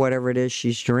Coke or whatever it is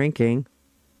she's drinking.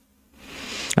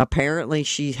 Apparently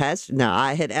she has. Now,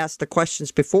 I had asked the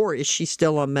questions before, is she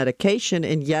still on medication?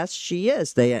 And yes, she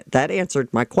is. That answered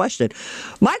my question.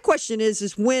 My question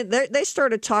is when they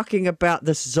started talking about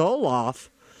this Zoloft,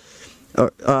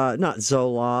 not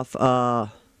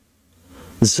Zoloft,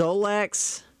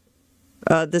 Zolex,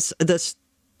 this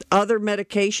other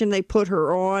medication they put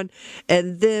her on,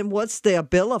 and then what's the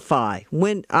Abilify?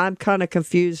 When I'm kind of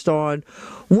confused on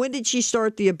when did she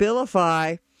start the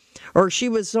Abilify? Or she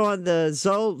was on the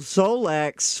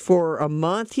Zolex for a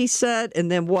month, he said,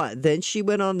 and then what? Then she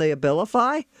went on the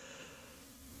Abilify?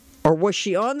 Or was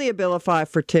she on the Abilify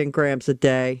for 10 grams a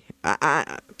day?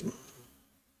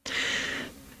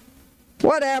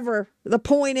 Whatever. The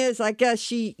point is, I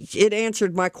guess it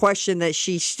answered my question that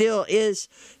she still is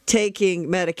taking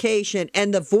medication,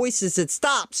 and the voices had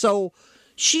stopped. So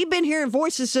she'd been hearing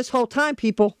voices this whole time,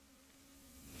 people,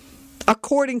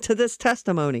 according to this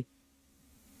testimony.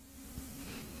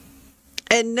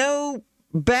 And no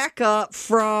backup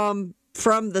from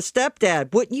the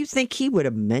stepdad. Wouldn't you think he would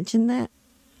have mentioned that?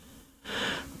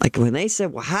 Like when they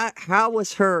said, "Well, how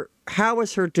was her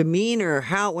demeanor?"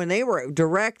 When they were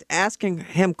direct asking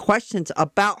him questions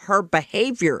about her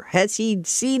behavior, has he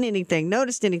seen anything,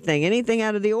 noticed anything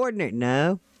out of the ordinary?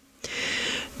 No,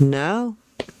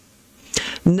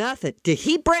 nothing. Did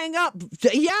he bring up?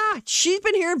 Yeah, she's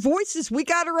been hearing voices. We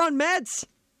got her on meds.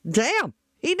 Damn,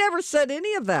 he never said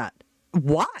any of that.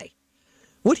 Why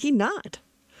would he not?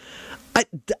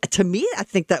 To me, I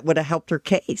think that would have helped her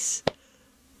case.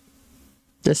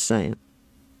 Just saying.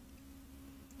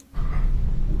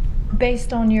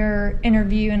 Based on your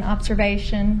interview and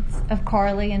observations of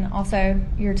Carly and also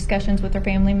your discussions with her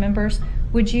family members,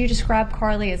 would you describe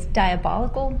Carly as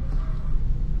diabolical?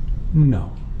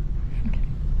 No. Okay.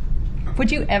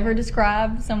 Would you ever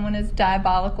describe someone as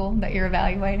diabolical that you're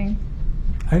evaluating?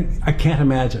 I can't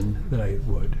imagine that I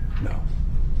would. No.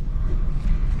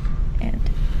 And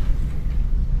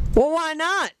well, why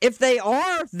not? If they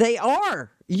are, they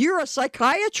are. You're a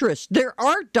psychiatrist. There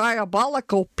are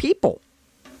diabolical people.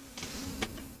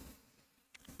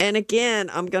 And again,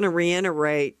 I'm going to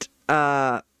reiterate,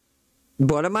 one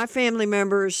of my family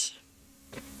members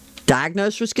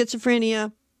diagnosed with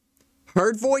schizophrenia,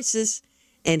 heard voices,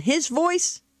 and his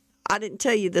voice, I didn't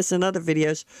tell you this in other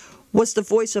videos, was the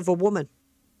voice of a woman.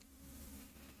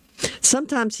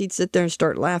 Sometimes he'd sit there and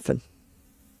start laughing.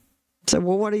 I said,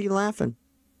 well, what are you laughing?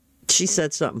 She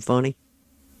said something funny.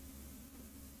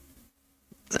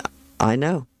 I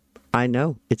know.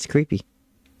 It's creepy.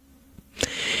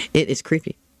 It is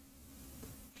creepy.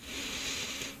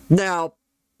 Now,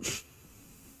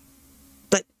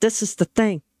 but this is the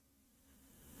thing.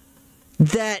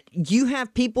 That you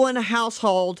have people in a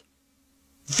household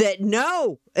that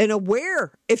know and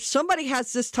aware if somebody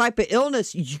has this type of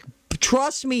illness,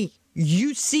 trust me,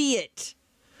 you see it.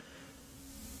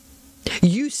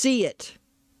 You see it.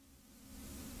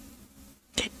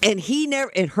 And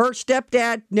her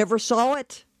stepdad never saw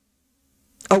it.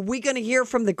 Are we going to hear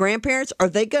from the grandparents? Are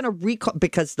they going to recall?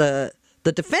 Because the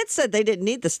defense said they didn't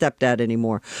need the stepdad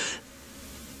anymore.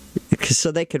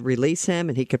 So they could release him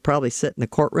and he could probably sit in the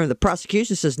courtroom. The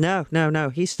prosecution says, no,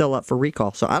 he's still up for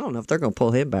recall. So I don't know if they're going to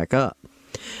pull him back up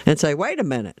and say, wait a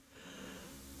minute.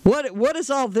 What is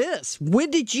all this? When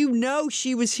did you know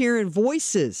she was hearing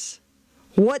voices?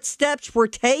 What steps were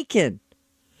taken?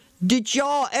 Did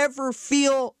y'all ever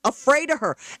feel afraid of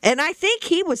her? And I think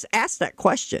he was asked that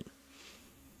question.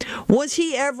 Was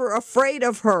he ever afraid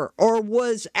of her, or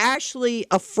was Ashley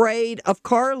afraid of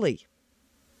Carly?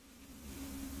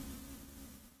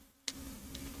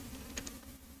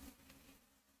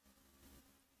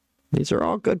 These are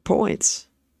all good points.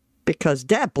 Because,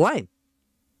 Dad, blame.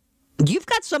 You've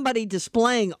got somebody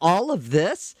displaying all of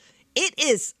this. It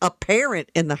is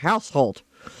apparent in the household.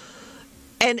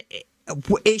 And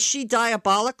is she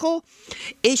diabolical?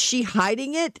 Is she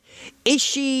hiding it? Is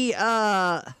she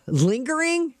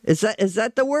lingering? Is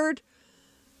that the word?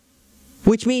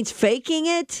 Which means faking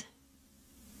it?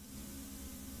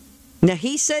 Now,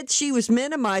 he said she was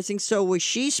minimizing, so was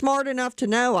she smart enough to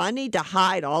know I need to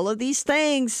hide all of these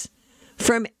things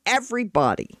from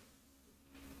everybody?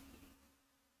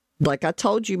 Like I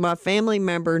told you, my family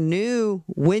member knew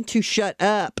when to shut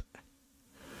up.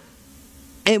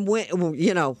 And when,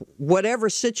 whatever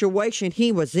situation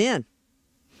he was in,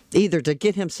 either to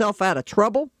get himself out of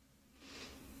trouble,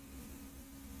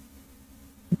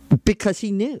 because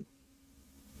he knew.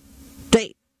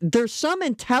 There's some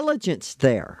intelligence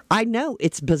there. I know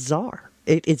it's bizarre.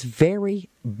 It is very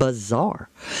bizarre.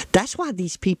 That's why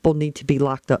these people need to be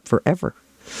locked up forever,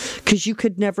 because you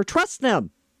could never trust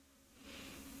them.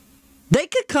 They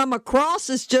could come across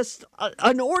as just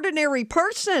an ordinary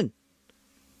person.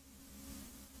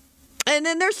 And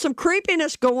then there's some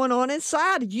creepiness going on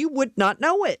inside. You would not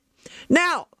know it.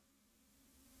 Now,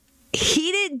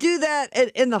 he didn't do that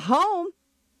in the home.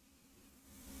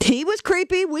 He was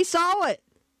creepy. We saw it.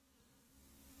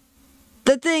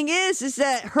 The thing is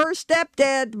that her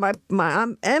stepdad,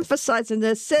 I'm emphasizing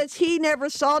this, says he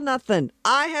never saw nothing.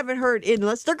 I haven't heard,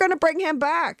 unless they're going to bring him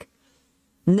back.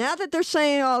 Now that they're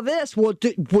saying all this, well,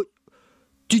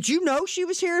 did you know she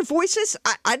was hearing voices?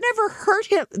 I never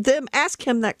heard them ask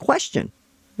him that question.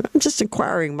 I'm just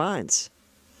inquiring minds.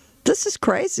 This is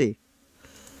crazy.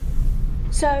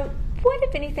 So, what,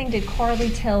 if anything, did Carly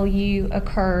tell you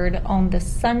occurred on the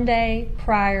Sunday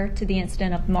prior to the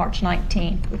incident of March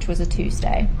 19th, which was a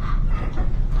Tuesday?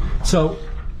 So,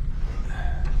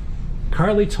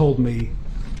 Carly told me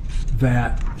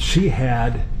that she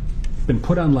had been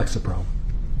put on Lexapro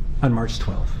on March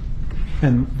 12th,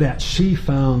 and that she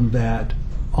found that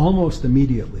almost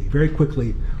immediately, very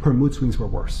quickly, her mood swings were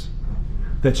worse.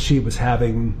 That she was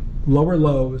having lower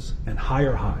lows and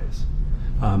higher highs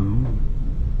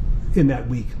in that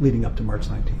week leading up to March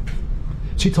 19th.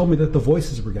 She told me that the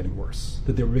voices were getting worse,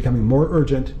 that they were becoming more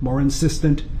urgent, more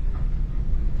insistent,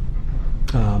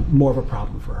 more of a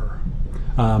problem for her.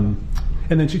 And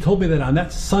then she told me that on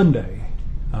that Sunday,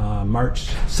 March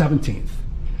 17th,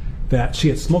 that she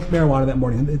had smoked marijuana that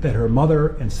morning, that her mother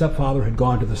and stepfather had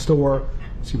gone to the store.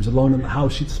 She was alone in the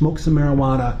house. She'd smoked some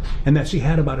marijuana, and that she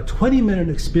had about a 20-minute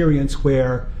experience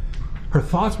where her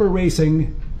thoughts were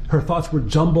racing, her thoughts were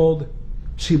jumbled,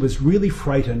 she was really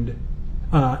frightened,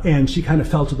 and she kind of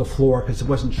fell to the floor because she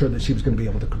wasn't sure that she was going to be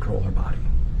able to control her body.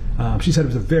 She said it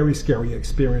was a very scary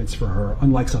experience for her,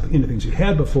 unlike anything she'd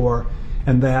had before,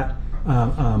 and that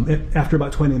after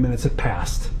about 20 minutes it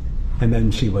passed, and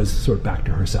then she was sort of back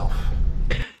to herself.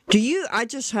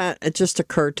 It just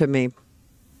occurred to me.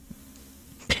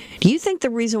 Do you think the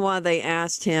reason why they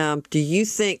asked him, do you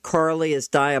think Carly is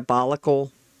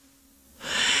diabolical?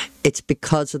 It's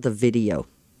because of the video.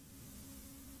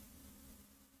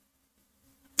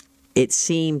 It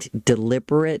seemed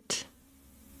deliberate.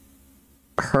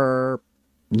 Her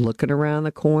looking around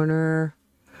the corner,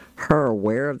 her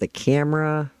aware of the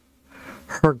camera,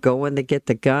 her going to get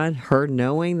the gun, her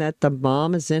knowing that the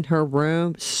mom is in her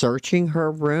room, searching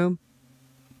her room.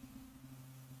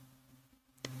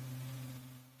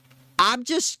 I'm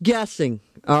just guessing,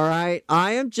 all right?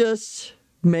 I am just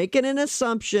making an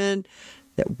assumption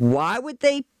that why would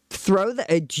they throw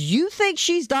that? Do you think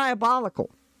she's diabolical?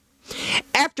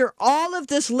 After all of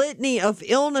this litany of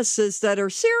illnesses that are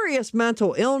serious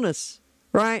mental illness,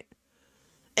 right?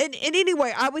 And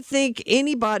anyway, I would think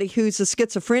anybody who's a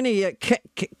schizophrenia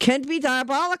can be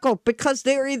diabolical because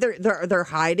they're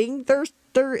hiding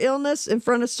their illness in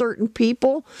front of certain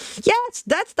people. Yes,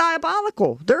 that's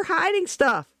diabolical. They're hiding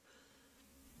stuff.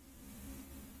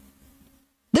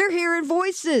 They're hearing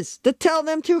voices that tell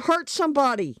them to hurt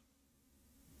somebody.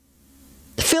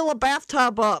 Fill a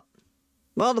bathtub up.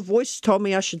 Well, the voice told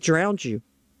me I should drown you.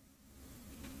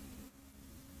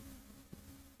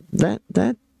 There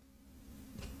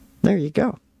you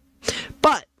go.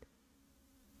 But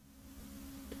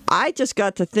I just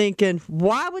got to thinking,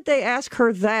 why would they ask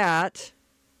her that?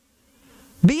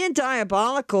 Being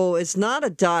diabolical is not a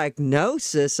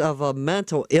diagnosis of a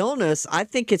mental illness. I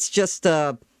think it's just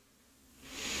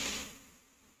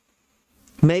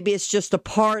Maybe it's just a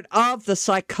part of the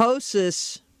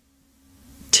psychosis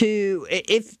to,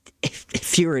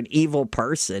 if you're an evil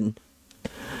person,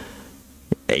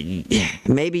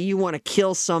 maybe you want to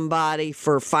kill somebody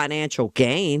for financial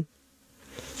gain.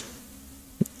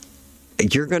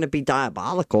 You're going to be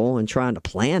diabolical and trying to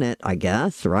plan it, I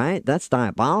guess, right? That's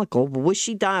diabolical. But was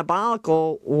she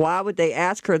diabolical? Why would they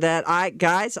ask her that?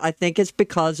 Guys, I think it's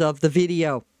because of the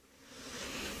video.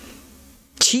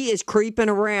 She is creeping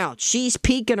around. She's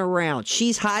peeking around.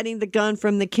 She's hiding the gun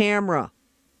from the camera.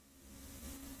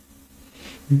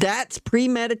 That's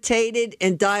premeditated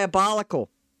and diabolical.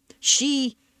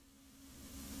 She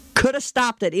could have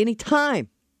stopped at any time,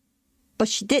 but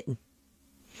she didn't.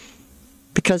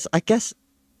 Because I guess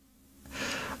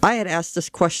I had asked this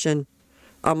question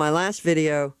on my last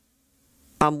video.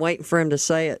 I'm waiting for him to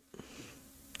say it.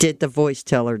 Did the voice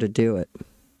tell her to do it?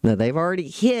 Now, they've already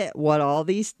hit what all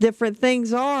these different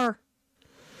things are.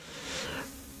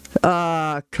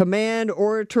 Command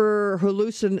orator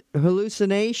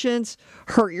hallucinations,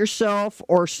 hurt yourself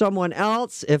or someone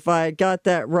else, if I got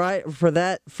that right, for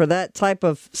that type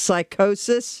of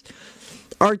psychosis.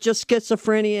 Or just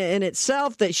schizophrenia in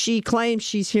itself, that she claims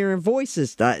she's hearing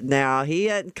voices. Now, he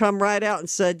hadn't come right out and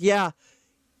said, yeah,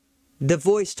 the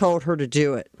voice told her to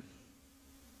do it.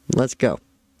 Let's go.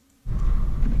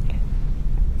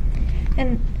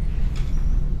 And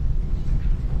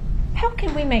how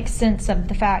can we make sense of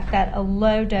the fact that a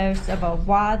low dose of a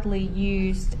widely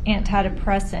used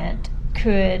antidepressant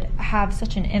could have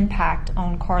such an impact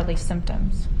on Carly's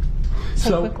symptoms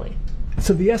so quickly?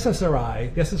 So the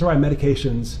SSRI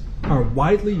medications are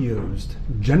widely used,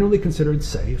 generally considered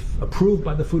safe, approved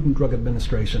by the Food and Drug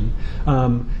Administration,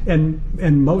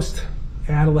 and most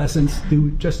adolescents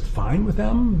do just fine with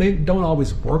them. They don't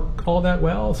always work all that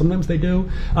well. Sometimes they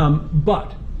do.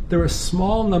 But there are a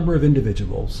small number of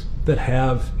individuals that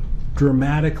have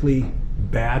dramatically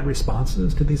bad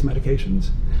responses to these medications,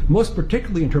 most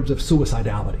particularly in terms of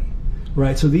suicidality.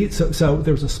 Right, so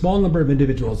there's a small number of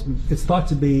individuals. It's thought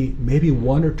to be maybe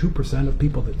 1 or 2% of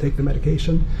people that take the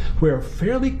medication, where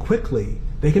fairly quickly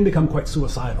they can become quite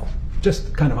suicidal,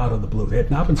 just kind of out of the blue. They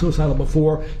had not been suicidal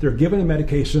before. They're given a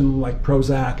medication like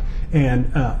Prozac,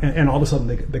 and all of a sudden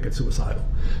they get suicidal.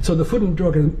 So the Food and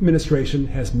Drug Administration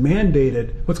has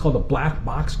mandated what's called a black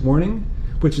box warning,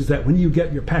 which is that when you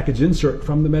get your package insert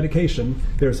from the medication,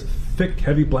 there's a thick,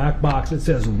 heavy black box that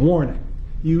says warning.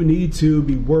 You need to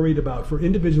be worried about, for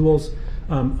individuals,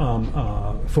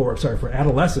 for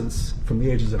adolescents from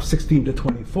the ages of 16 to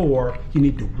 24, you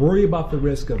need to worry about the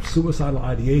risk of suicidal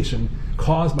ideation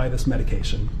caused by this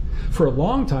medication. For a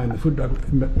long time, the Food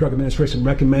and Drug Administration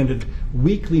recommended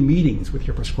weekly meetings with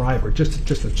your prescriber just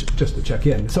to check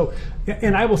in. So,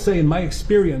 and I will say, in my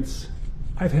experience,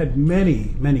 I've had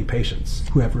many patients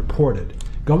who have reported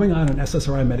going on an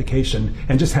SSRI medication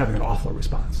and just having an awful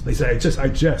response. They say, I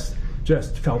just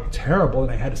felt terrible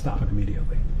and I had to stop it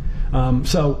immediately.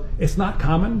 So it's not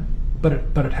common, but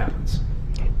it happens.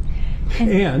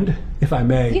 And if I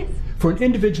may, yes. For an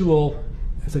individual,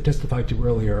 as I testified to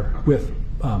earlier, with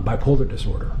bipolar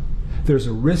disorder, there's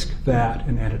a risk that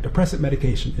an antidepressant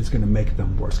medication is going to make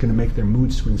them worse, going to make their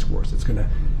mood swings worse. It's going to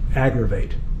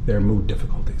aggravate their mood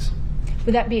difficulties.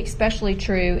 Would that be especially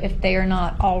true if they are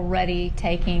not already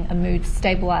taking a mood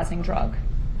stabilizing drug?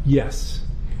 Yes.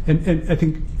 And I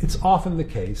think it's often the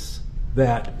case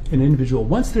that an individual,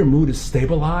 once their mood is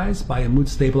stabilized by a mood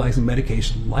stabilizing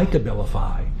medication like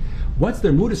Abilify, once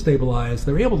their mood is stabilized,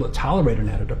 they're able to tolerate an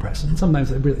antidepressant. Sometimes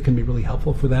it can be really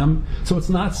helpful for them. So it's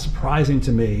not surprising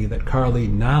to me that Carly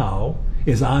now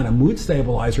is on a mood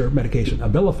stabilizer medication,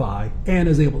 Abilify, and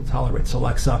is able to tolerate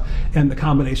Celexa, and the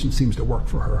combination seems to work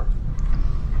for her.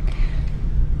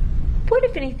 What,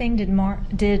 if anything,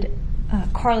 did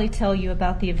Carly tell you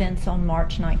about the events on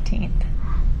March 19th?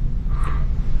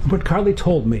 What Carly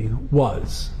told me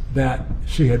was that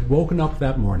she had woken up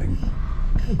that morning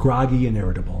groggy and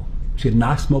irritable. She had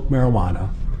not smoked marijuana.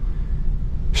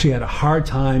 She had a hard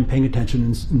time paying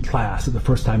attention in class the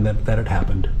first time that had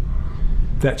happened.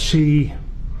 That she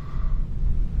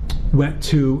went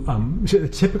to, she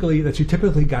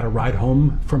typically got a ride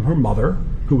home from her mother,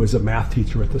 who was a math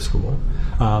teacher at the school.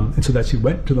 And so that she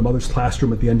went to the mother's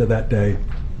classroom at the end of that day,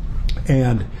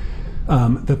 and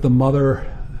that the mother,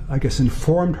 I guess,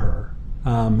 informed her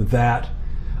that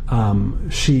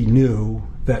she knew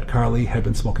that Carly had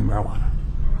been smoking marijuana.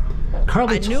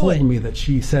 Carly told me that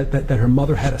she said that her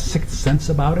mother had a sixth sense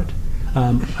about it.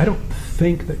 I don't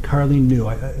think that Carly knew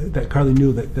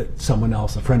that someone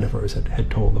else, a friend of hers, had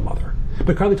told the mother.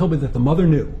 But Carly told me that the mother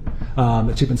knew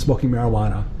that she'd been smoking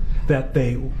marijuana, that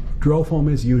they drove home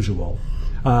as usual,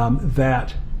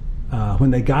 that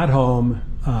when they got home,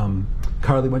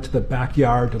 Carly went to the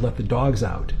backyard to let the dogs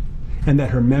out, and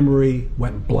that her memory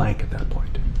went blank at that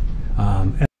point.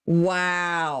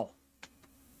 Wow.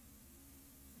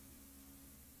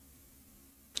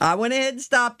 I went ahead and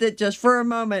stopped it just for a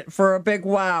moment for a big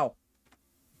wow.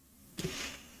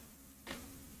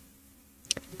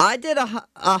 I did a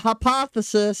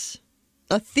hypothesis,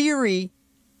 a theory,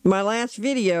 in my last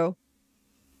video,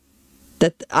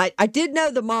 that I did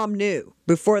know the mom knew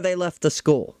before they left the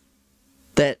school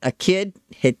that a kid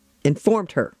had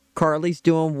informed her Carly's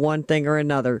doing one thing or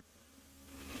another.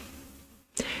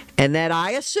 And that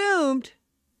I assumed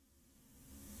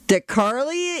that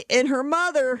Carly and her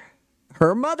mother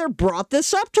brought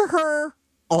this up to her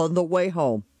on the way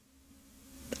home.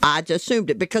 I just assumed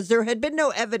it because there had been no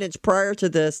evidence prior to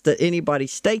this that anybody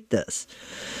state this.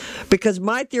 Because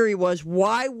my theory was,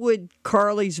 why would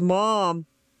Carly's mom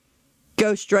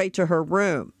go straight to her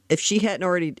room if she hadn't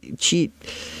already?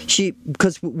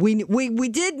 Because we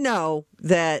did know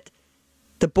that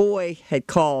the boy had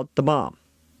called the mom.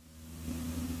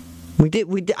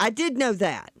 I did know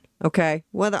that. Okay.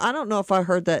 Whether I don't know if I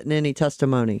heard that in any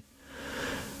testimony.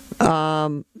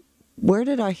 Where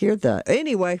did I hear that?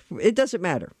 Anyway, it doesn't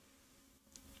matter.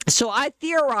 So I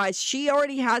theorized she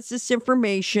already has this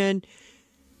information.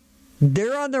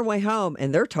 They're on their way home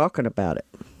and they're talking about it.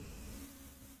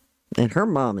 And her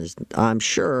mom is, I'm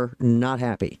sure, not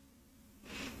happy.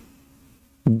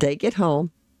 They get home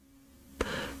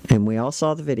and we all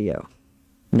saw the video.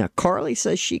 Now, Carly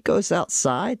says she goes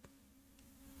outside.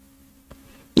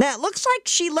 Now, it looks like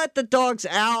she let the dogs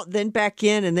out, then back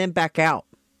in, and then back out.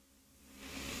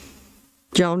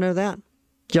 Did y'all know that?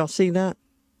 Did y'all see that?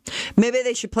 Maybe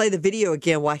they should play the video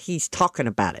again while he's talking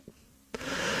about it.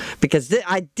 Because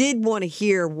I did want to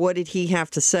hear what did he have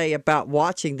to say about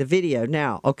watching the video.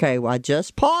 Now, okay, well, I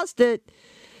just paused it.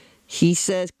 He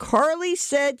says, Carly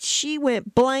said she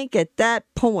went blank at that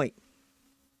point.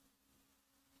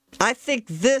 I think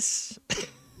this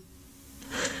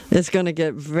is going to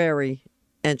get very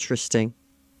interesting.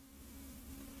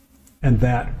 And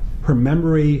that her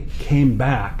memory came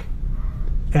back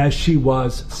as she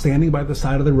was standing by the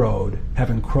side of the road,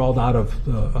 having crawled out of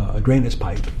a drainage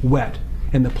pipe, wet,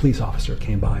 and the police officer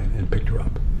came by and picked her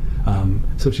up.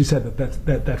 So she said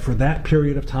that for that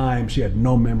period of time, she had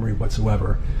no memory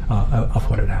whatsoever of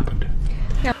what had happened.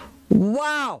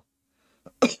 Wow.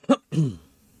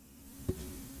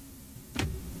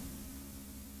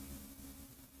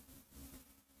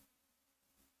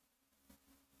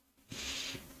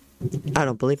 I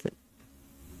don't believe it.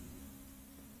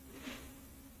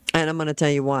 And I'm going to tell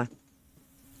you why.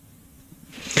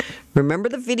 Remember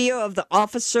the video of the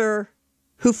officer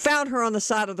who found her on the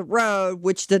side of the road,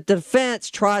 which the defense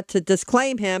tried to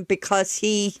disclaim him because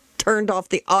he turned off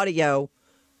the audio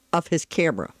of his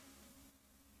camera.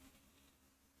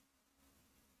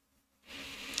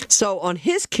 So on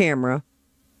his camera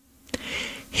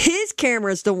is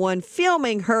the one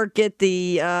filming her get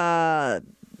the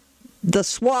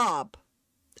swab,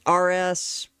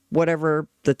 RS, whatever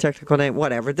the technical name,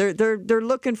 whatever. They're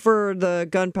looking for the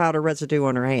gunpowder residue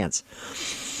on her hands.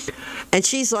 And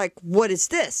she's like, what is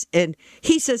this? And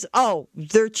he says, oh,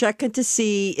 they're checking to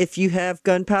see if you have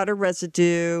gunpowder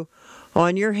residue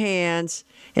on your hands.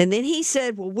 And then he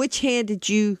said, well, which hand did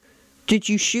you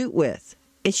shoot with?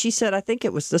 And she said, I think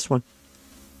it was this one.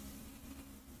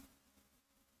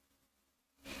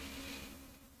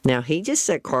 Now, he just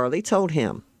said Carly told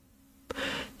him.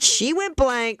 She went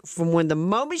blank from when the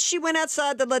moment she went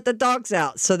outside to let the dogs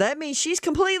out. So that means she's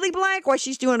completely blank while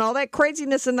she's doing all that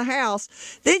craziness in the house.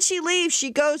 Then she leaves.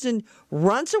 She goes and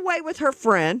runs away with her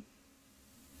friend.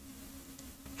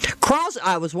 Crawls.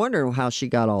 I was wondering how she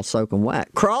got all soaking wet.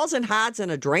 Crawls and hides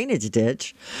in a drainage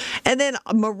ditch. And then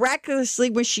miraculously,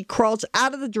 when she crawls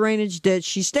out of the drainage ditch,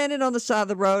 she's standing on the side of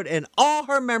the road and all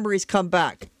her memories come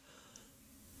back.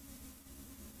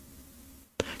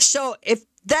 So if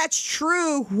that's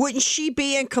true, wouldn't she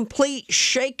be in complete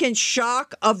shaken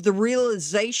shock of the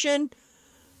realization?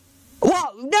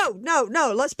 Well,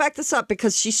 no. Let's back this up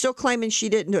because she's still claiming she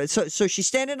didn't do it. So she's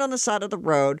standing on the side of the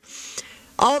road.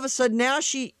 All of a sudden now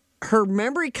her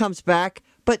memory comes back.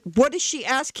 But what does she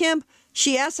ask him?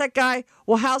 She asked that guy,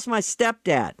 well, how's my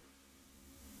stepdad?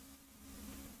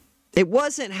 It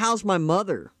wasn't, how's my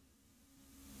mother?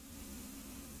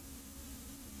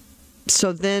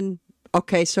 So then,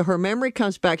 okay, so her memory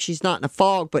comes back. She's not in a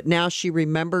fog, but now she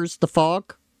remembers the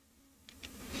fog?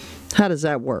 How does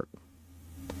that work?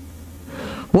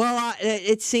 Well,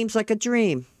 it seems like a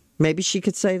dream. Maybe she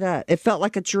could say that. It felt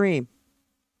like a dream.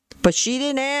 But she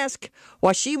didn't ask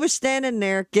while she was standing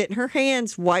there getting her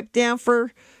hands wiped down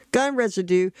for gun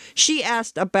residue, she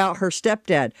asked about her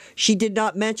stepdad. She did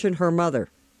not mention her mother.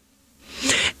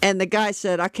 And the guy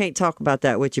said, I can't talk about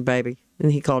that with you, baby.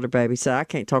 And he called her baby. He said, I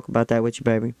can't talk about that with you,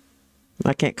 baby.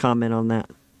 I can't comment on that.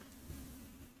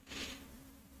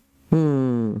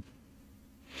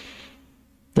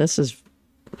 This is...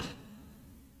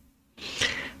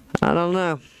 I don't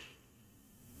know.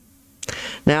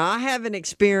 Now, I haven't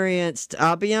experienced,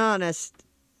 I'll be honest,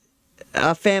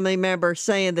 a family member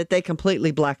saying that they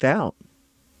completely blacked out.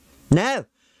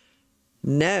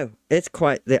 No, it's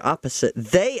quite the opposite.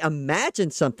 They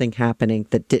imagine something happening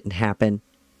that didn't happen,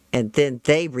 and then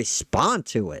they respond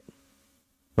to it.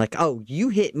 Like, oh, you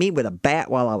hit me with a bat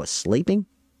while I was sleeping?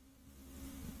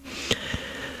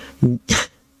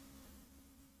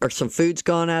 Or some food's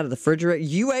gone out of the refrigerator.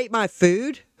 You ate my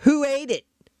food? Who ate it?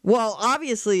 Well,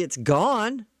 obviously it's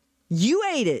gone. You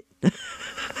ate it.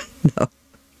 No.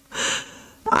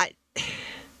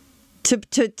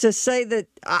 To say that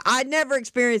I never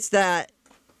experienced that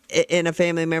in a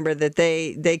family member that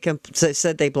they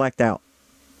said they blacked out.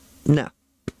 No.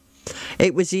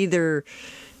 It was either,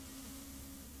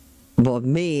 well,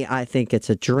 me, I think it's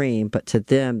a dream, but to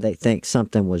them they think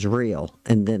something was real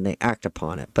and then they act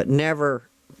upon it. But never,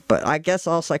 but I guess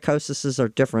all psychoses are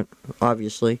different,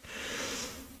 obviously.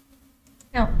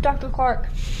 Now, Dr. Clark,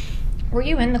 were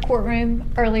you in the courtroom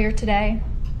earlier today?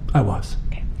 I was.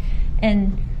 Okay.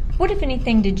 And what, if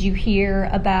anything, did you hear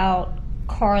about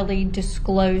Carly having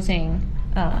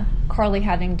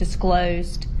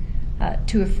disclosed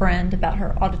to a friend about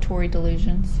her auditory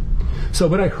delusions? So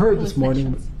what I heard this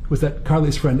morning was that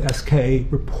Carly's friend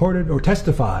SK reported or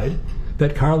testified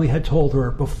that Carly had told her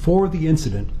before the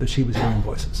incident that she was hearing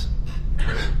voices.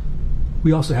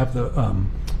 We also have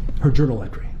her journal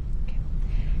entry.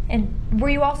 And were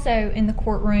you also in the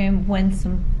courtroom when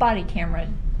some body camera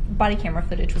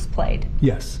footage was played?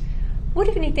 Yes. What,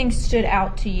 if anything, stood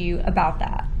out to you about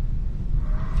that?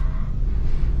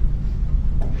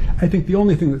 I think the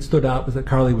only thing that stood out was that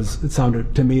it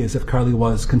sounded to me as if Carly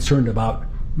was concerned about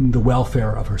the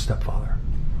welfare of her stepfather.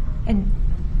 And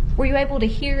were you able to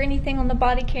hear anything on the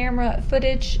body camera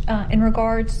footage in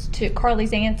regards to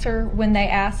Carly's answer when they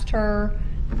asked her,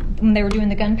 when they were doing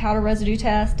the gunpowder residue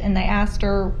test, and they asked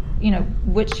her,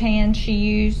 which hand she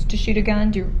used to shoot a gun?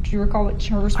 Do you recall what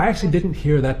her response was? I actually didn't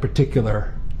hear that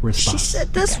particular response. She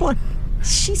said this one.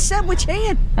 She said which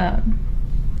hand?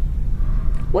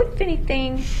 What, if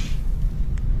anything,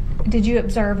 did you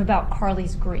observe about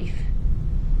Carly's grief?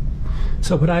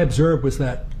 So what I observed was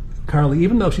that Carly,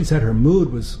 even though she said her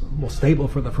mood was stable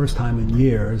for the first time in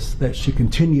years, that she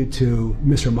continued to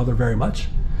miss her mother very much.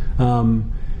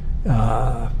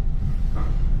 That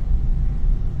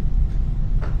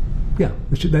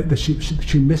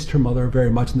she missed her mother very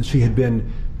much, and that she had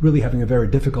been really having a very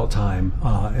difficult time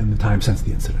in the time since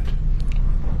the incident.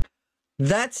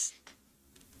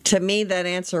 To me, that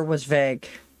answer was vague.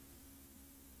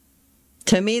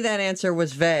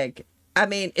 I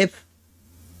mean, if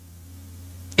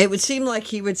it would seem like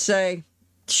he would say,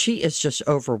 she is just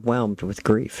overwhelmed with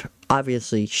grief.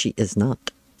 Obviously, she is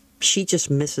not. She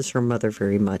just misses her mother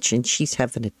very much, and she's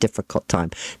having a difficult time.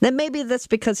 Then maybe that's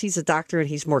because he's a doctor and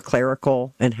he's more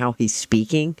clerical in how he's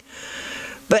speaking.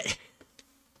 But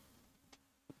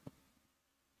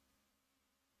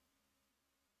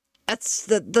that's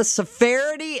the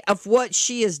severity of what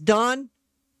she has done.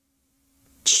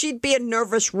 She'd be a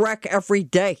nervous wreck every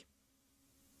day.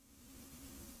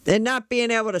 And not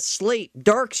being able to sleep.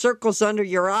 Dark circles under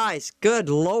your eyes. Good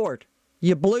Lord.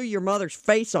 You blew your mother's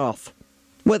face off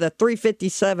with a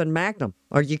 .357 Magnum.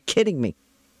 Are you kidding me?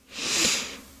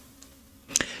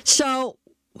 So,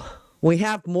 we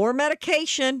have more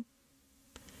medication.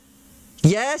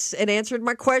 Yes, it answered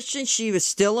my question. She was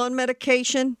still on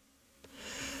medication.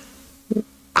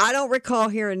 I don't recall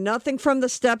hearing nothing from the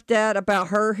stepdad about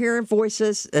her hearing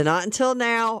voices, and not until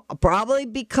now, probably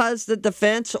because the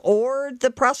defense or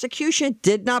the prosecution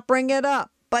did not bring it up.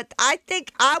 But I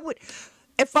think I would,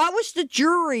 if I was the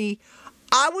jury,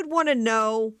 I would want to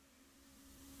know,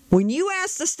 when you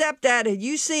asked the stepdad, had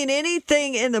you seen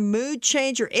anything in the mood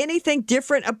change or anything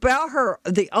different about her?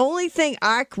 The only thing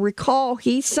I recall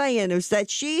he's saying is that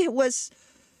she was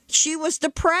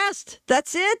depressed.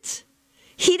 That's it.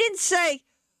 He didn't say,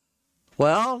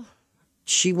 well,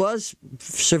 she was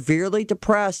severely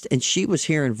depressed and she was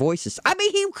hearing voices. I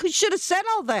mean, he should have said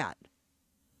all that.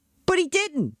 But he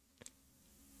didn't.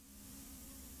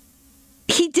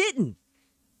 He didn't.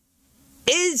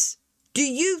 Do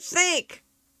you think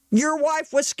your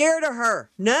wife was scared of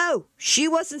her? No, she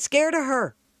wasn't scared of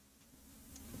her.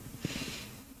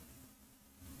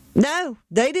 No,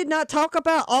 they did not talk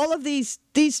about all of these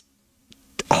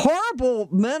horrible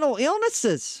mental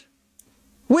illnesses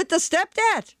with the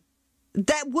stepdad.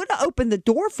 That would have opened the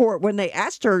door for it when they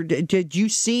asked her,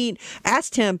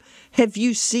 asked him, have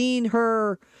you seen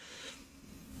her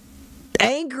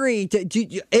angry?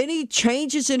 Any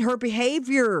changes in her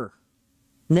behavior?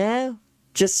 No,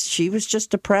 she was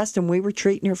just depressed and we were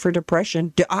treating her for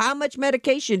depression. How much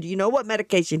medication? Do you know what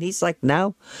medication? He's like,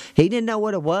 no, he didn't know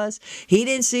what it was. He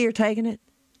didn't see her taking it.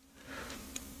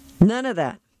 None of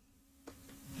that.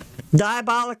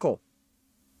 Diabolical.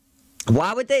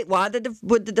 Why would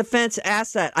the defense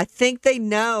ask that? I think they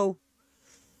know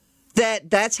that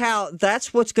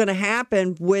that's what's going to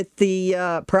happen with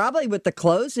the probably with the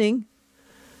closing.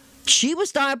 She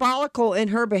was diabolical in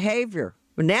her behavior.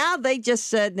 Now they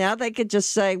could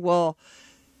just say, well,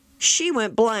 she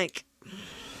went blank.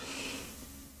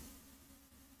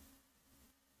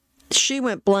 She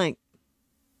went blank.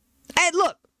 And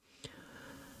look,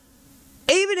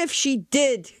 even if she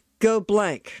did go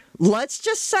blank, let's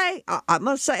just say, I'm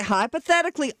going to say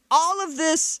hypothetically, all of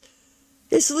this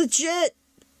is legit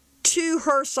to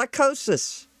her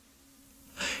psychosis.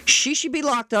 She should be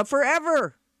locked up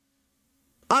forever.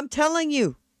 I'm telling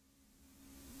you.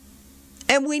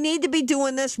 And we need to be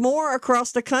doing this more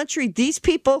across the country. These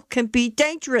people can be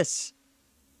dangerous.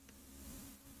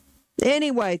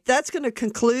 Anyway, that's going to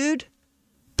conclude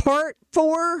part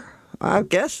 4. I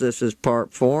guess this is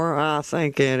part 4. I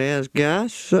think it is,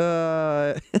 guys.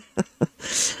 Of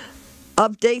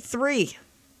day 3.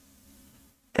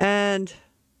 And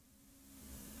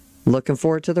looking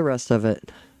forward to the rest of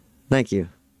it. Thank you.